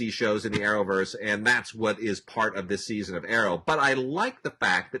these DC shows in the Arrowverse, and that's what is part of this season of Arrow. But I like the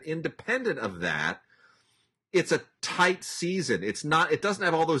fact that independent of that, it's a tight season. It doesn't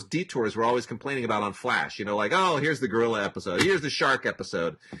have all those detours we're always complaining about on Flash. Like, oh, here's the gorilla episode. Here's the shark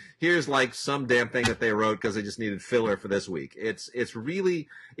episode. Here's like some damn thing that they wrote because they just needed filler for this week. It's really,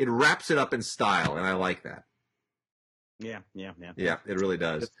 it wraps it up in style, and I like that. Yeah. Yeah, it really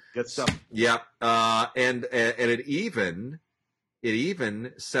does. Good stuff. Yeah. And it even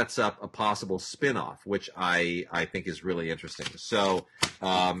sets up a possible spin-off, which I think is really interesting. So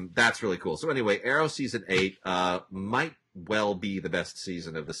that's really cool. So anyway, Arrow Season 8 might well be the best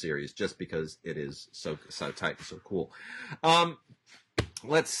season of the series, just because it is so tight and so cool.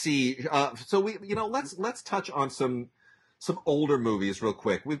 Let's see. So let's touch on some older movies real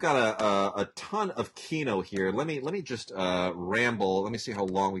quick. We've got a ton of Kino here. Let me just ramble. Let me see how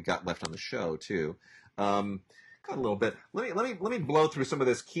long we got left on the show too. Got a little bit. Let me blow through some of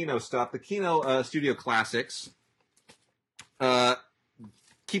this Kino stuff. The Kino Studio Classics.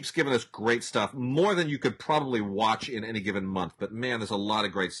 keeps giving us great stuff, more than you could probably watch in any given month. But man, there's a lot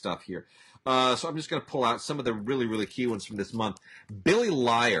of great stuff here. So I'm just going to pull out some of the really, really key ones from this month. Billy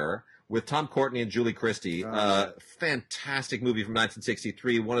Liar with Tom Courtenay and Julie Christie. Fantastic movie from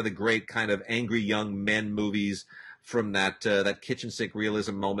 1963. One of the great kind of angry young men movies from that kitchen sink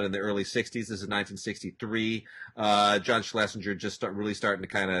realism moment in the early 60s. This is 1963. John Schlesinger just really starting to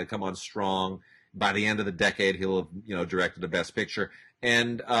kind of come on strong. By the end of the decade, he'll have directed the Best Picture,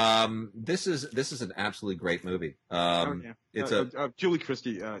 and this is an absolutely great movie. It's Julie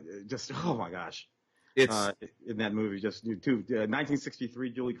Christie. Just oh my gosh, it's in that movie. Just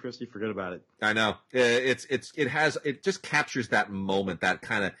 1963 Julie Christie. Forget about it. I know it just captures that moment, that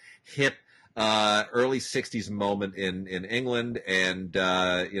kind of hip. Early 60s moment in England, and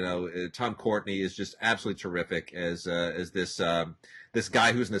Tom Courtenay is just absolutely terrific as this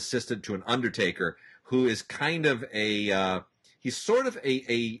guy who's an assistant to an undertaker, who is kind of he's sort of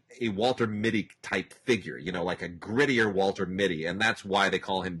a Walter Mitty type figure, like a grittier Walter Mitty, and that's why they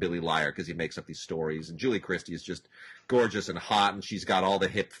call him Billy Liar, because he makes up these stories. And Julie Christie is just gorgeous and hot, and she's got all the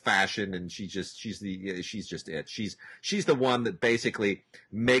hip fashion, and she's just it. She's the one that basically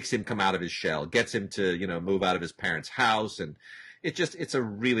makes him come out of his shell, gets him to move out of his parents' house, and it's a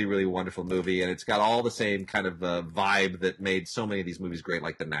really, really wonderful movie, and it's got all the same kind of vibe that made so many of these movies great,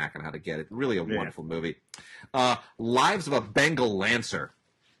 like The Knack and How to Get It. Really a wonderful movie. Lives of a Bengal Lancer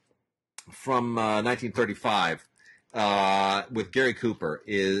from 1935 with Gary Cooper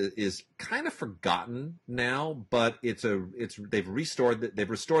is kind of forgotten now, but they've restored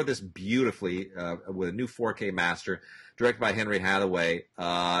this beautifully with a new 4K master, directed by Henry Hathaway,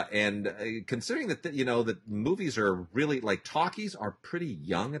 and considering that that movies are really, like, talkies are pretty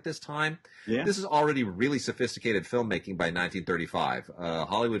young at this time. Yeah. This is already really sophisticated filmmaking by 1935.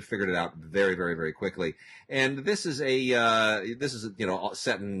 Hollywood figured it out very, very, very quickly, and this is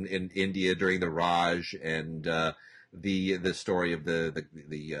set in India during the Raj, and the story of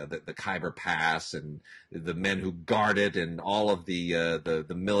the Khyber Pass and the men who guard it, and all of the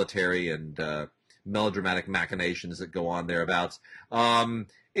military and melodramatic machinations that go on thereabouts.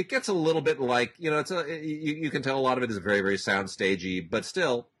 It gets a little bit like, you can tell a lot of it is very, very soundstagey, but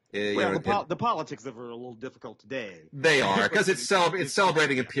still. The politics of it are a little difficult today. They are, because it's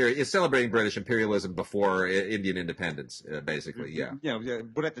celebrating British imperialism before Indian independence, basically. Yeah.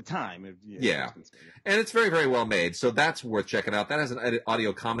 But at the time, and it's very, very well made. So that's worth checking out. That has an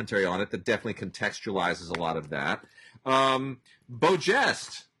audio commentary on it that definitely contextualizes a lot of that. Beau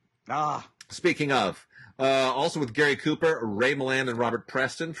Geste. Speaking of. Also with Gary Cooper, Ray Milland, and Robert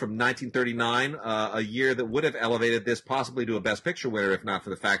Preston from 1939, a year that would have elevated this possibly to a Best Picture winner if not for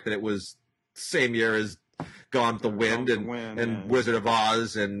the fact that it was the same year as Gone with the Wind and Wizard of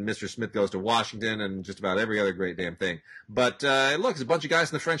Oz and Mr. Smith Goes to Washington and just about every other great damn thing. But look, it's a bunch of guys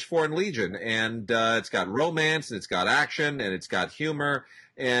in the French Foreign Legion, and it's got romance, and it's got action, and it's got humor,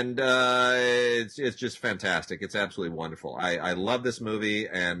 and it's just fantastic. It's absolutely wonderful. I love this movie,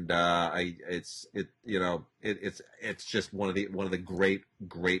 and it's just one of the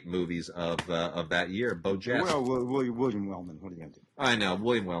great movies of that year. Beau Geste. Well, William Wellman. What are you gonna do? I know,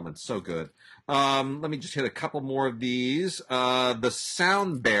 William Wellman, so good. Let me just hit a couple more of these. The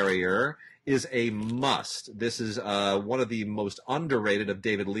Sound Barrier is a must. This is one of the most underrated of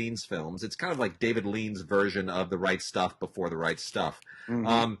David Lean's films. It's kind of like David Lean's version of The Right Stuff before The Right Stuff.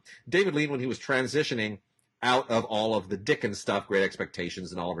 Mm-hmm. David Lean, when he was transitioning out of all of the Dickens stuff, Great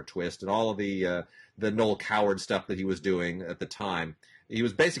Expectations and Oliver Twist, and all of the Noel Coward stuff that he was doing at the time, he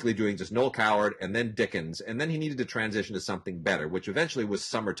was basically doing just Noel Coward and then Dickens, and then he needed to transition to something better, which eventually was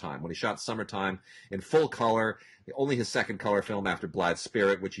Summertime, when he shot Summertime in full color, only his second color film after Blithe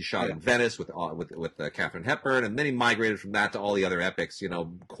Spirit, which he shot in Venice with Katharine Hepburn, and then he migrated from that to all the other epics,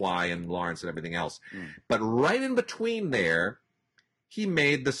 Quai and Lawrence and everything else. But right in between there, he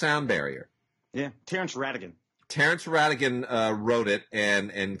made The Sound Barrier. Yeah, Terrence Rattigan. Terrence Rattigan wrote it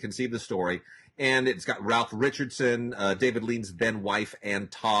and conceived the story. And it's got Ralph Richardson, David Lean's then wife, Ann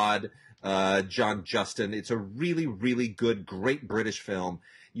Todd, John Justin. It's a really, really good, great British film.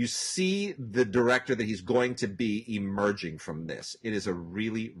 You see the director that he's going to be emerging from this. It is a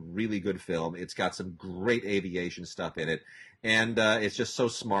really, really good film. It's got some great aviation stuff in it. And it's just so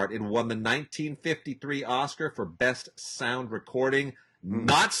smart. It won the 1953 Oscar for Best Sound Recording.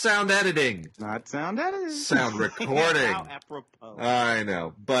 Not sound editing. Not sound editing. Sound recording. How apropos. I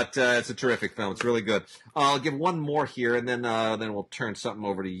know, but it's a terrific film. It's really good. I'll give one more here, and then we'll turn something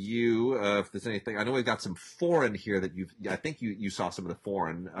over to you. If there's anything, I know we've got some foreign here that I think you saw some of the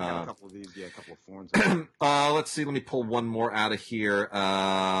foreign. A couple of these, a couple of foreigns. Let's see. Let me pull one more out of here.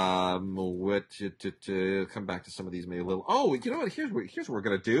 Come back to some of these maybe a little. Oh, you know what? Here's what we're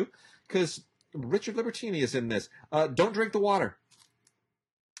gonna do, because Richard Libertini is in this. Don't Drink the Water.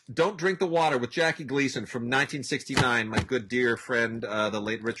 Don't Drink the Water with Jackie Gleason from 1969. My good dear friend, the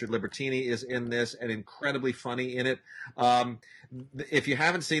late Richard Libertini, is in this and incredibly funny in it. If you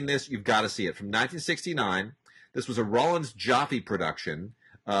haven't seen this, you've got to see it. From 1969, this was a Rollins Joffe production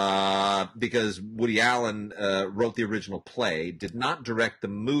because Woody Allen wrote the original play, did not direct the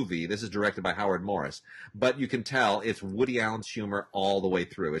movie. This is directed by Howard Morris. But you can tell it's Woody Allen's humor all the way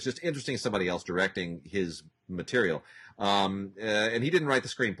through. It's just interesting somebody else directing his material. And he didn't write the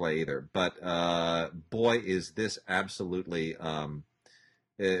screenplay either, but boy, is this absolutely a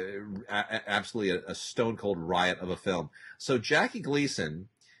stone cold riot of a film. So Jackie Gleason,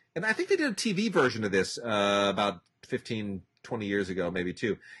 and I think they did a TV version of this about 15, 20 years ago, maybe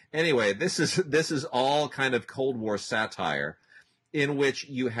too. Anyway, this is all kind of Cold War satire, in which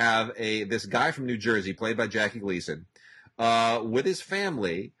you have this guy from New Jersey, played by Jackie Gleason, with his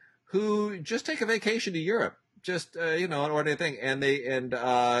family, who just take a vacation to Europe. Just an ordinary thing, and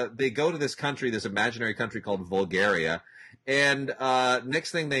they go to this country, this imaginary country called Bulgaria, and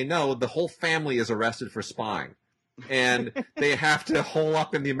next thing they know, the whole family is arrested for spying, and they have to hole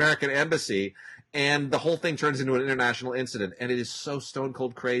up in the American embassy, and the whole thing turns into an international incident, and it is so stone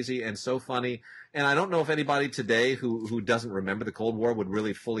cold crazy and so funny. And I don't know if anybody today who doesn't remember the Cold War would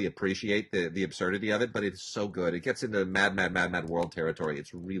really fully appreciate the absurdity of it, but it's so good. It gets into mad world territory.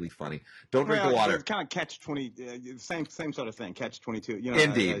 It's really funny. Don't Drink the Water. It's kind of catch-20, same sort of thing, catch-22.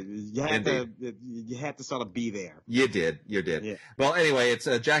 Indeed. You had to sort of be there. You did. Yeah. Well, anyway, it's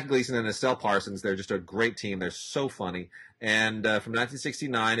Jack Gleason and Estelle Parsons. They're just a great team. They're so funny. And from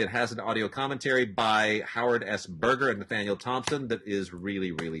 1969, it has an audio commentary by Howard S. Berger and Nathaniel Thompson that is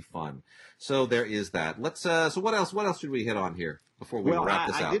really, really fun. So there is that. Let's. So what else? What else should we hit on here before we wrap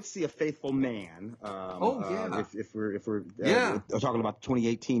this out? I did see A Faithful Man. If we're talking about the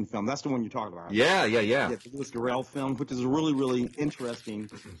 2018 film, that's the one you're talking about. Yeah. The Louis Garrel film, which is a really, really interesting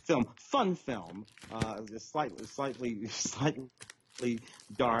film, fun film. Slightly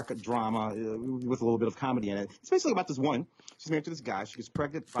dark drama with a little bit of comedy in it. It's basically about this woman. She's married to this guy. She gets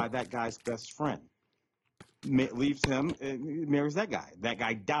pregnant by that guy's best friend. Leaves him and marries that guy. That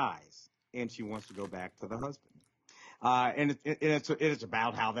guy dies, and she wants to go back to the husband. And it's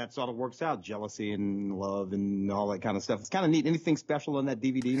about how that sort of works out, jealousy and love and all that kind of stuff. It's kind of neat. Anything special on that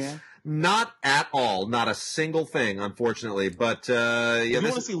DVD, man? Not at all. Not a single thing, unfortunately. But if you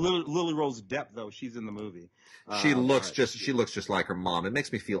want to see Lily Rose Depp, though, she's in the movie. She looks just like her mom. It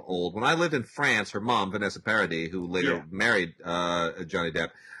makes me feel old. When I lived in France, her mom, Vanessa Paradis, who later married Johnny Depp,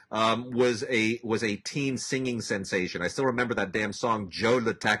 was a teen singing sensation. I still remember that damn song "Joe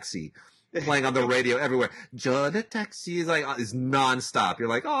le Taxi" playing on the radio everywhere. Joe le Taxi is nonstop. You're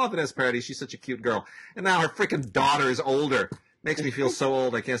like, oh, Vanessa Paradis, she's such a cute girl. And now her freaking daughter is older. Makes me feel so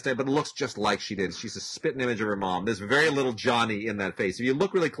old. I can't stand it, but it looks just like she did. She's a spitting image of her mom. There's very little Johnny in that face. If you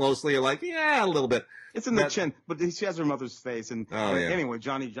look really closely, you're like, yeah, a little bit. It's in the chin, but she has her mother's face. Anyway,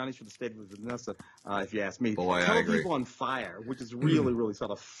 Johnny should have stayed with Vanessa, if you ask me. Boy, I agree. People on Fire, which is really, really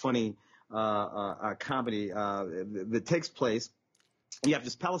sort of funny comedy that takes place. You have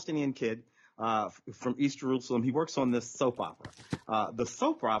this Palestinian kid from East Jerusalem. He works on this soap opera. The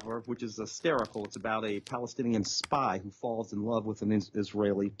soap opera, which is hysterical, it's about a Palestinian spy who falls in love with an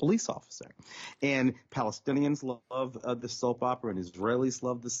Israeli police officer. And Palestinians love the soap opera, and Israelis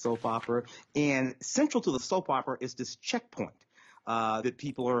love the soap opera. And central to the soap opera is this checkpoint that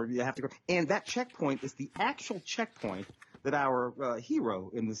you have to go. And that checkpoint is the actual checkpoint that our hero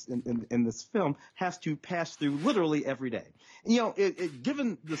in this film has to pass through literally every day. And,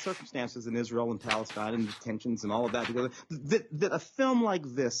 given the circumstances in Israel and Palestine and the tensions and all of that together, that a film like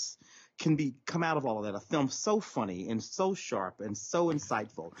this can come out of all of that. A film so funny and so sharp and so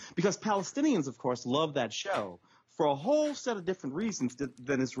insightful, because Palestinians, of course, love that show for a whole set of different reasons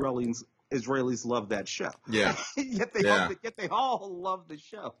than Israelis love that show. Yeah. Yet they all love the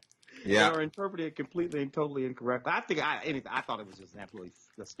show. Yeah. They are interpreting it completely and totally incorrect. I thought it was just an absolutely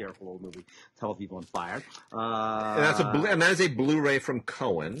hysterical old movie. Tel Aviv on Fire. And that is a Blu-ray from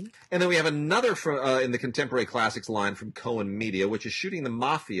Cohen. And then we have another in the contemporary classics line from Cohen Media, which is Shooting the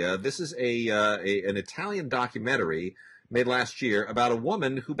Mafia. This is an Italian documentary made last year about a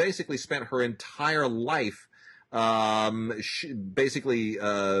woman who basically spent her entire life basically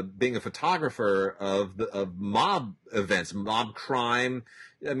being a photographer of mob events, mob crime.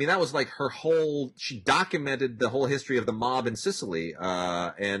 I mean, that was like her whole. She documented the whole history of the mob in Sicily,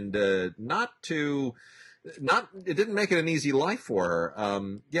 and it didn't make it an easy life for her.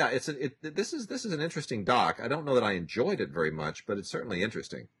 Yeah, this is an interesting doc. I don't know that I enjoyed it very much, but it's certainly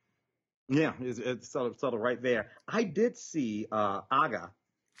interesting. Yeah, it's sort of right there. I did see Aga.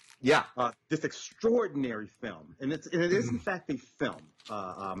 Yeah, this extraordinary film, and it is in fact a film,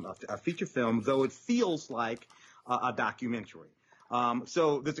 a feature film, though it feels like a documentary.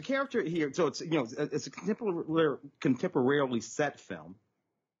 So there's a character here. So it's it's a contemporarily set film,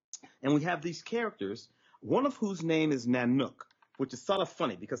 and we have these characters, one of whose name is Nanook, which is sort of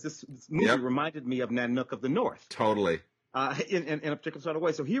funny because this movie reminded me of Nanook of the North. Totally. In a particular sort of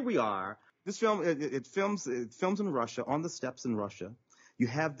way. So here we are. This film it films in Russia, on the steppes in Russia. You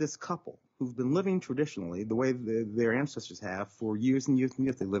have this couple who've been living traditionally the way their ancestors have for years and years and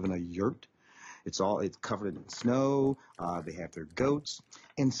years. They live in a yurt. It's covered in snow. They have their goats.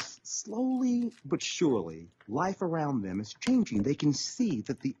 And slowly but surely, life around them is changing. They can see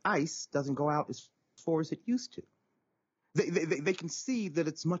that the ice doesn't go out as far as it used to. They can see that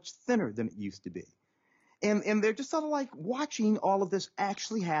it's much thinner than it used to be. And they're just sort of like watching all of this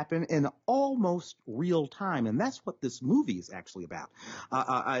actually happen in almost real time. And that's what this movie is actually about.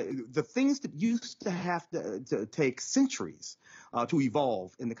 The things that used to have to take centuries to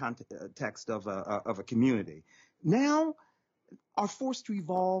evolve in the context of a community now are forced to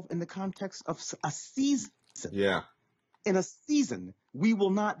evolve in the context of a season. Yeah. In a season, we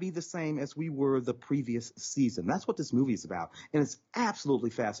will not be the same as we were the previous season. That's what this movie is about, and it's absolutely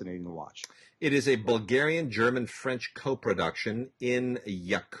fascinating to watch. It is a Bulgarian, German, French co-production. In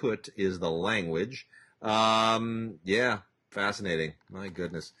Yakut is the language. Yeah, fascinating. My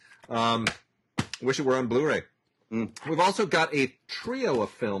goodness. Wish it were on Blu-ray. We've also got a trio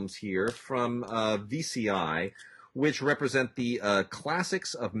of films here from VCI, which represent the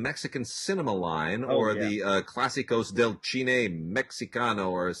classics of Mexican cinema line, the Clásicos del Cine Mexicano,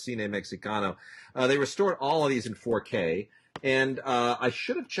 or Cine Mexicano. They restored all of these in 4K. And I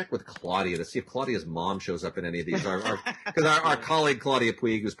should have checked with Claudia to see if Claudia's mom shows up in any of these. Because our colleague Claudia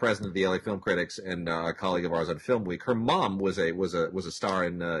Puig, who's president of the LA Film Critics and a colleague of ours on Film Week, her mom was a star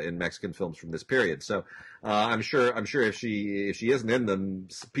in Mexican films from this period. So I'm sure if she isn't in them,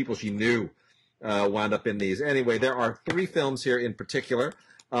 people she knew wound up in these. Anyway, there are 3 films here in particular.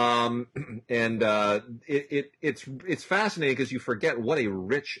 It's fascinating because you forget what a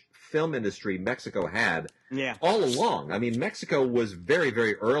rich film industry Mexico had all along. I mean, Mexico was very,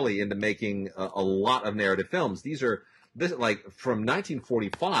 very early into making a lot of narrative films. Like from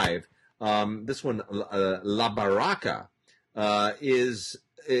 1945, this one, La Barraca, is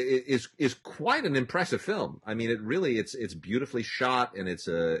quite an impressive film. I mean, it's beautifully shot, and it's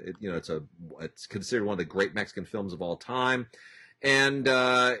considered one of the great Mexican films of all time. And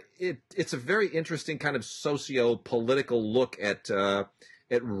it's a very interesting kind of socio-political look at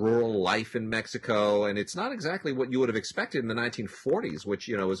rural life in Mexico, and it's not exactly what you would have expected in the 1940s, which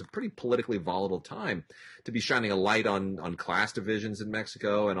was a pretty politically volatile time to be shining a light on class divisions in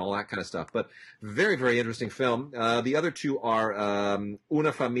Mexico and all that kind of stuff. But very, very interesting film. The other 2 are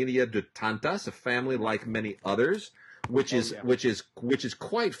Una Familia de Tantas, A Family Like Many Others, which is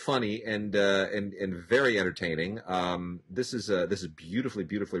quite funny and very entertaining. This is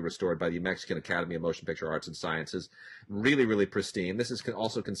beautifully restored by the Mexican Academy of Motion Picture Arts and Sciences. Really, really pristine. This is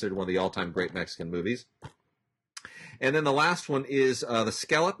also considered one of the all-time great Mexican movies. And then the last one is The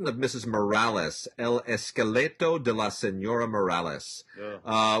Skeleton of Mrs. Morales, El Esqueleto de la Señora Morales,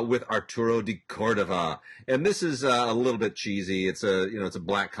 with Arturo de Cordova. And this is a little bit cheesy. It's a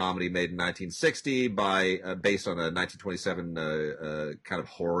black comedy made in 1960 based on a 1927 kind of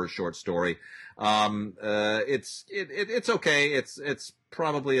horror short story. It's okay. It's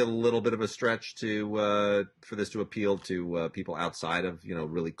probably a little bit of a stretch for this to appeal to people outside of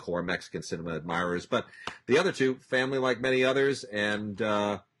really core Mexican cinema admirers. But the other 2, Family Like Many Others and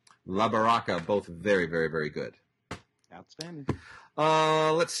La Barraca, both very, very, very good. Outstanding.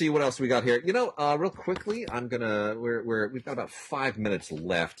 Let's see what else we got here. Real quickly, we've got about 5 minutes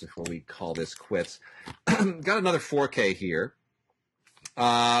left before we call this quits. Got another 4K here.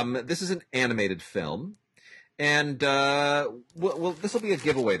 This is an animated film. And this will be a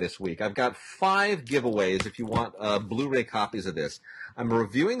giveaway this week. I've got 5 giveaways if you want Blu-ray copies of this. I'm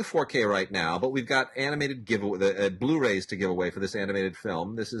reviewing the 4K right now, but we've got animated Blu-rays to give away for this animated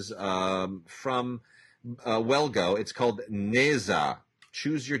film. This is from Welgo. It's called Neza,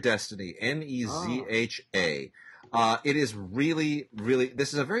 Choose Your Destiny, Nezha. It is really, really.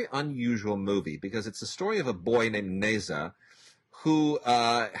 This is a very unusual movie because it's the story of a boy named Neza who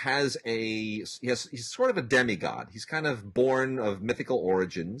he's sort of a demigod. He's kind of born of mythical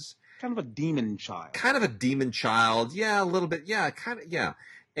origins. Kind of a demon child. Kind of a demon child. Yeah, a little bit. Yeah, kind of. Yeah,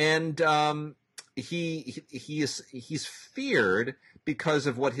 and he's feared because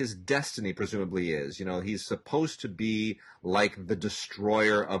of what his destiny presumably is. You know, he's supposed to be like the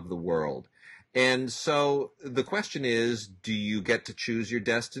destroyer of the world. And so the question is, do you get to choose your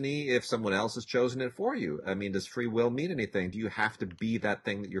destiny if someone else has chosen it for you? I mean, does free will mean anything? Do you have to be that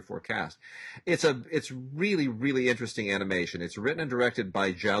thing that you're forecast? It's really, really interesting animation. It's written and directed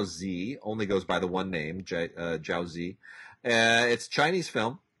by Zhao Zi, only goes by the one name, Zhao Zi. It's a Chinese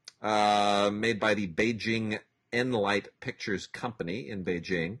film, made by the Beijing Enlight Pictures Company in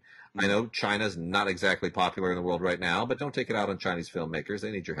Beijing. I know China's not exactly popular in the world right now, but don't take it out on Chinese filmmakers.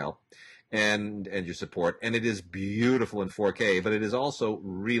 They need your help and your support. And it is beautiful in 4K, but it is also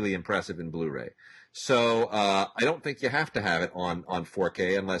really impressive in Blu-ray. So I don't think you have to have it on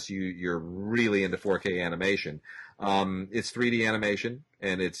 4K unless you're really into 4K animation. It's 3D animation,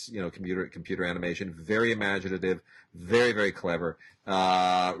 and it's computer animation, very imaginative, very, very clever,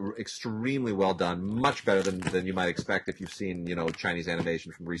 extremely well done, much better than you might expect if you've seen Chinese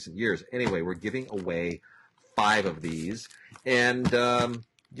animation from recent years. Anyway, we're giving away 5 of these, and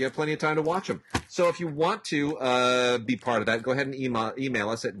you have plenty of time to watch them. So if you want to be part of that, go ahead and email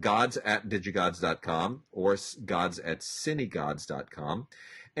us at gods@digigods.com or gods@cinegods.com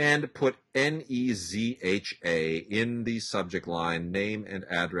and put NEZHA in the subject line, name and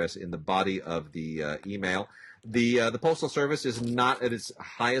address in the body of the email. The Postal Service is not at its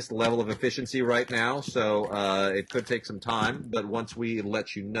highest level of efficiency right now, so it could take some time. But once we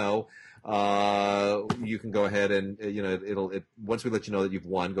let you know, you can go ahead and once we let you know that you've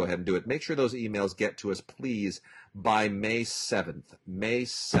won, go ahead and do it. Make sure those emails get to us, please, by May 7th. May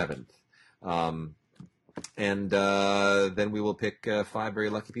 7th. And then we will pick 5 very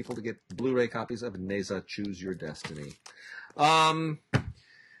lucky people to get Blu-ray copies of Neza Choose Your Destiny.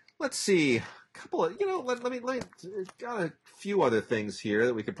 Let's see. A couple of, let me got a few other things here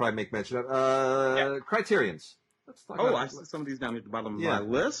that we could probably make mention of. Criterions. Let's talk about I see some of these down at the bottom of my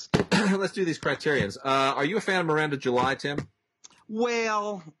list. Let's do these criterions. Are you a fan of Miranda July, Tim?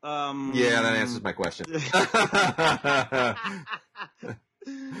 Well, yeah, that answers my question.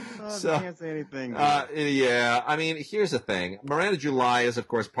 So, I can't say anything. Yeah, I mean, here's the thing. Miranda July is, of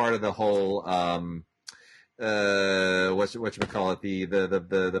course, part of the whole whatchamacallit,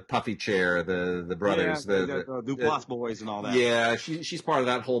 the puffy chair, the brothers, the Duplass boys and all that. Yeah, she's part of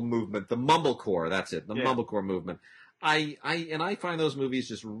that whole movement, the mumblecore. That's it, the mumblecore movement. I find those movies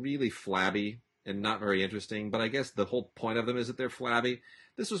just really flabby and not very interesting. But I guess the whole point of them is that they're flabby.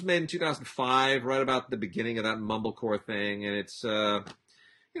 This was made in 2005, right about the beginning of that mumblecore thing, and it's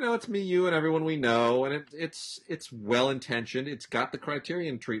it's me, you, and everyone we know, and it's well intentioned. It's got the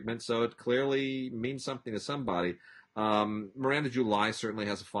Criterion treatment, so it clearly means something to somebody. Miranda July certainly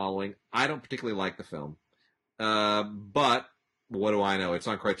has a following. I don't particularly like the film, but what do I know? It's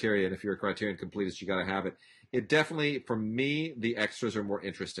on Criterion. If you're a Criterion completist, you got to have it. It definitely, for me, the extras are more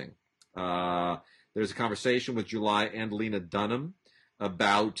interesting. There's a conversation with July and Lena Dunham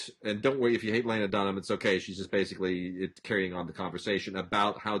about, and don't worry if you hate Lena Dunham, it's okay. She's just basically carrying on the conversation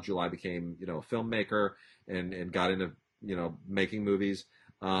about how July became, a filmmaker and got into, making movies.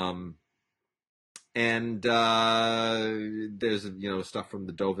 And there's, stuff from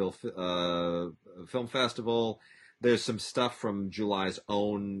the Deauville Film Festival. There's some stuff from July's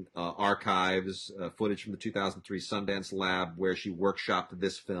own archives, footage from the 2003 Sundance Lab where she workshopped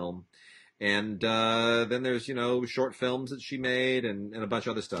this film. And then there's, short films that she made and a bunch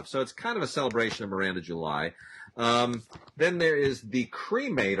of other stuff. So it's kind of a celebration of Miranda July. Then there is The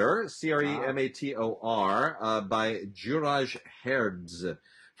Cremator, Cremator, by Juraj Herdz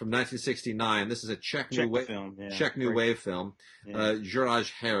from 1969. This is a Czech New Wave film. Yeah.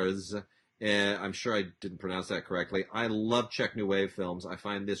 Juraj Herdz. I'm sure I didn't pronounce that correctly. I love Czech New Wave films. I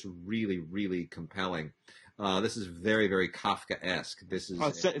find this really, really compelling. This is very, very Kafka-esque. It's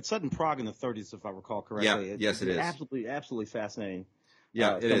set in Prague in the 30s, if I recall correctly. Yeah, yes, it is. Absolutely fascinating.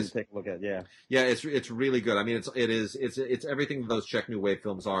 Yeah, it is. To take a look at. Yeah, it's really good. I mean, it's everything those Czech New Wave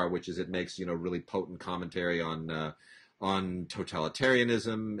films are, which is it makes really potent commentary on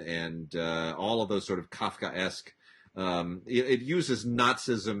totalitarianism and all of those sort of Kafka-esque. It uses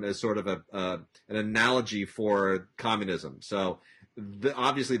Nazism as sort of an analogy for communism. So.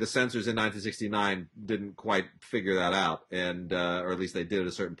 Obviously, the censors in 1969 didn't quite figure that out, and or at least they did at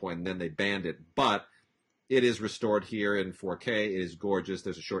a certain point, and then they banned it. But It is restored here in 4K. It is gorgeous.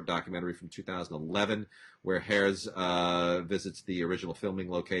 There's a short documentary from 2011 where Hares visits the original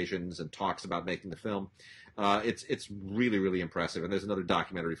filming locations and talks about making the film. It's really, really impressive. And there's another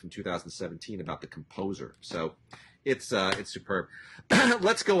documentary from 2017 about the composer. So it's superb.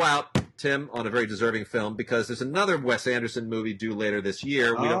 Let's go out, Tim, on a very deserving film because there's another Wes Anderson movie due later this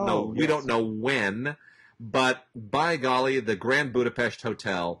year. We don't know. Yes. We don't know when, but by golly, The Grand Budapest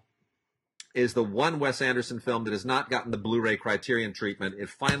Hotel is the one Wes Anderson film that has not gotten the Blu-ray Criterion treatment. It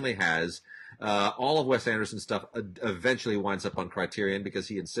finally has. All of Wes Anderson's stuff eventually winds up on Criterion because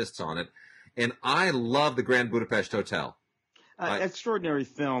he insists on it. And I love The Grand Budapest Hotel. Extraordinary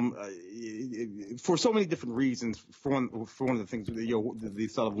film for so many different reasons. For one of the things, the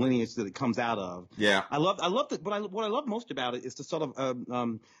sort of lineage that it comes out of. Yeah, I love that. What I love most about it is the sort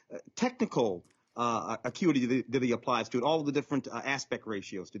of technical acuity that he applies to it, all of the different aspect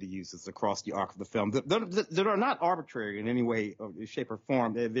ratios that he uses across the arc of the film that are not arbitrary in any way, shape, or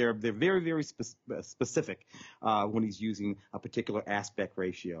form. They're very, very specific when he's using a particular aspect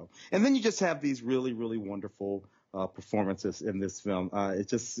ratio. And then you just have these really, really wonderful performances in this film.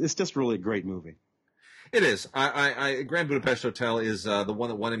 It's just really a great movie. It is. Grand Budapest Hotel is the one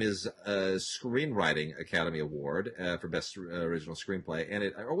that won him his Screenwriting Academy Award for Best Original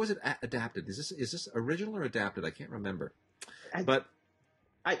Screenplay, or was it adapted? Is this original or adapted? I can't remember. But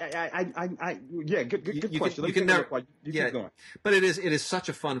good question. You can never. Keep going. But it is such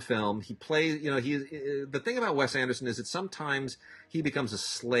a fun film. He plays. The thing about Wes Anderson is that sometimes he becomes a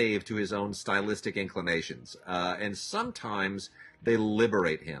slave to his own stylistic inclinations, and sometimes they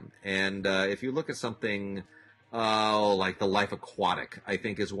liberate him. And if you look at something like The Life Aquatic, I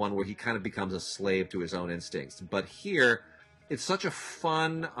think is one where he kind of becomes a slave to his own instincts. But here, it's such a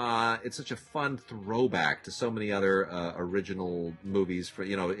fun throwback to so many other original movies.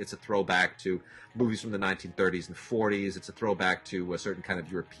 It's a throwback to movies from the 1930s and 40s. It's a throwback to a certain kind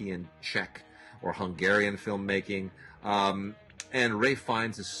of European, Czech, or Hungarian filmmaking. And Ralph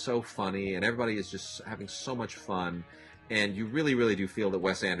Fiennes is so funny, and everybody is just having so much fun. And you really, really do feel that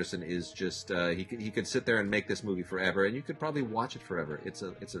Wes Anderson is just he could sit there and make this movie forever, and you could probably watch it forever. It's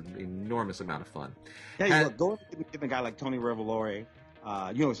an enormous amount of fun. Yeah, go give a guy like Tony Revolori.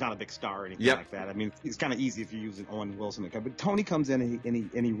 He's not a big star or anything like that. I mean, it's kind of easy if you're using Owen Wilson. But Tony comes in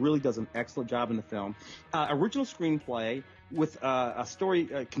and he really does an excellent job in the film. Original screenplay with a story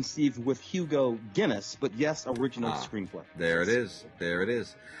conceived with Hugo Guinness, but yes, original screenplay. There it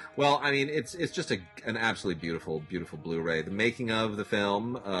is. Well, I mean, it's just an absolutely beautiful, beautiful Blu-ray. The making of the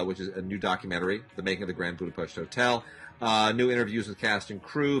film, which is a new documentary, The Making of the Grand Budapest Hotel, new interviews with cast and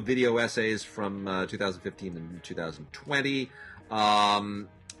crew, video essays from 2015 and 2020,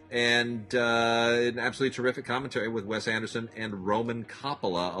 and an absolutely terrific commentary with Wes Anderson and Roman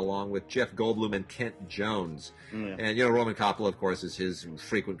Coppola, along with Jeff Goldblum and Kent Jones. Yeah. And, Roman Coppola, of course, is his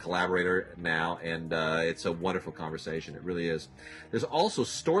frequent collaborator now, and it's a wonderful conversation. It really is. There's also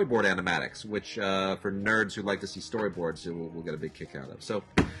storyboard animatics, which for nerds who like to see storyboards, we'll get a big kick out of. So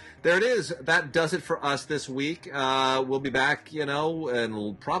there it is. That does it for us this week. We'll be back, in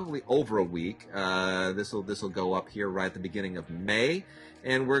probably over a week. This will go up here right at the beginning of May.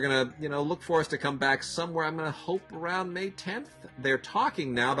 And we're going to, look for us to come back somewhere. I'm going to hope around May 10th. They're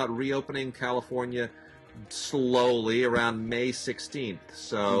talking now about reopening California slowly around May 16th.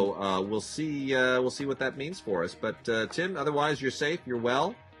 So we'll see what that means for us. But Tim, otherwise you're safe. You're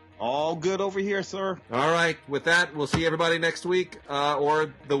well. All good over here, sir. All right. With that, we'll see everybody next week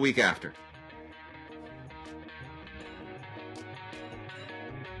or the week after.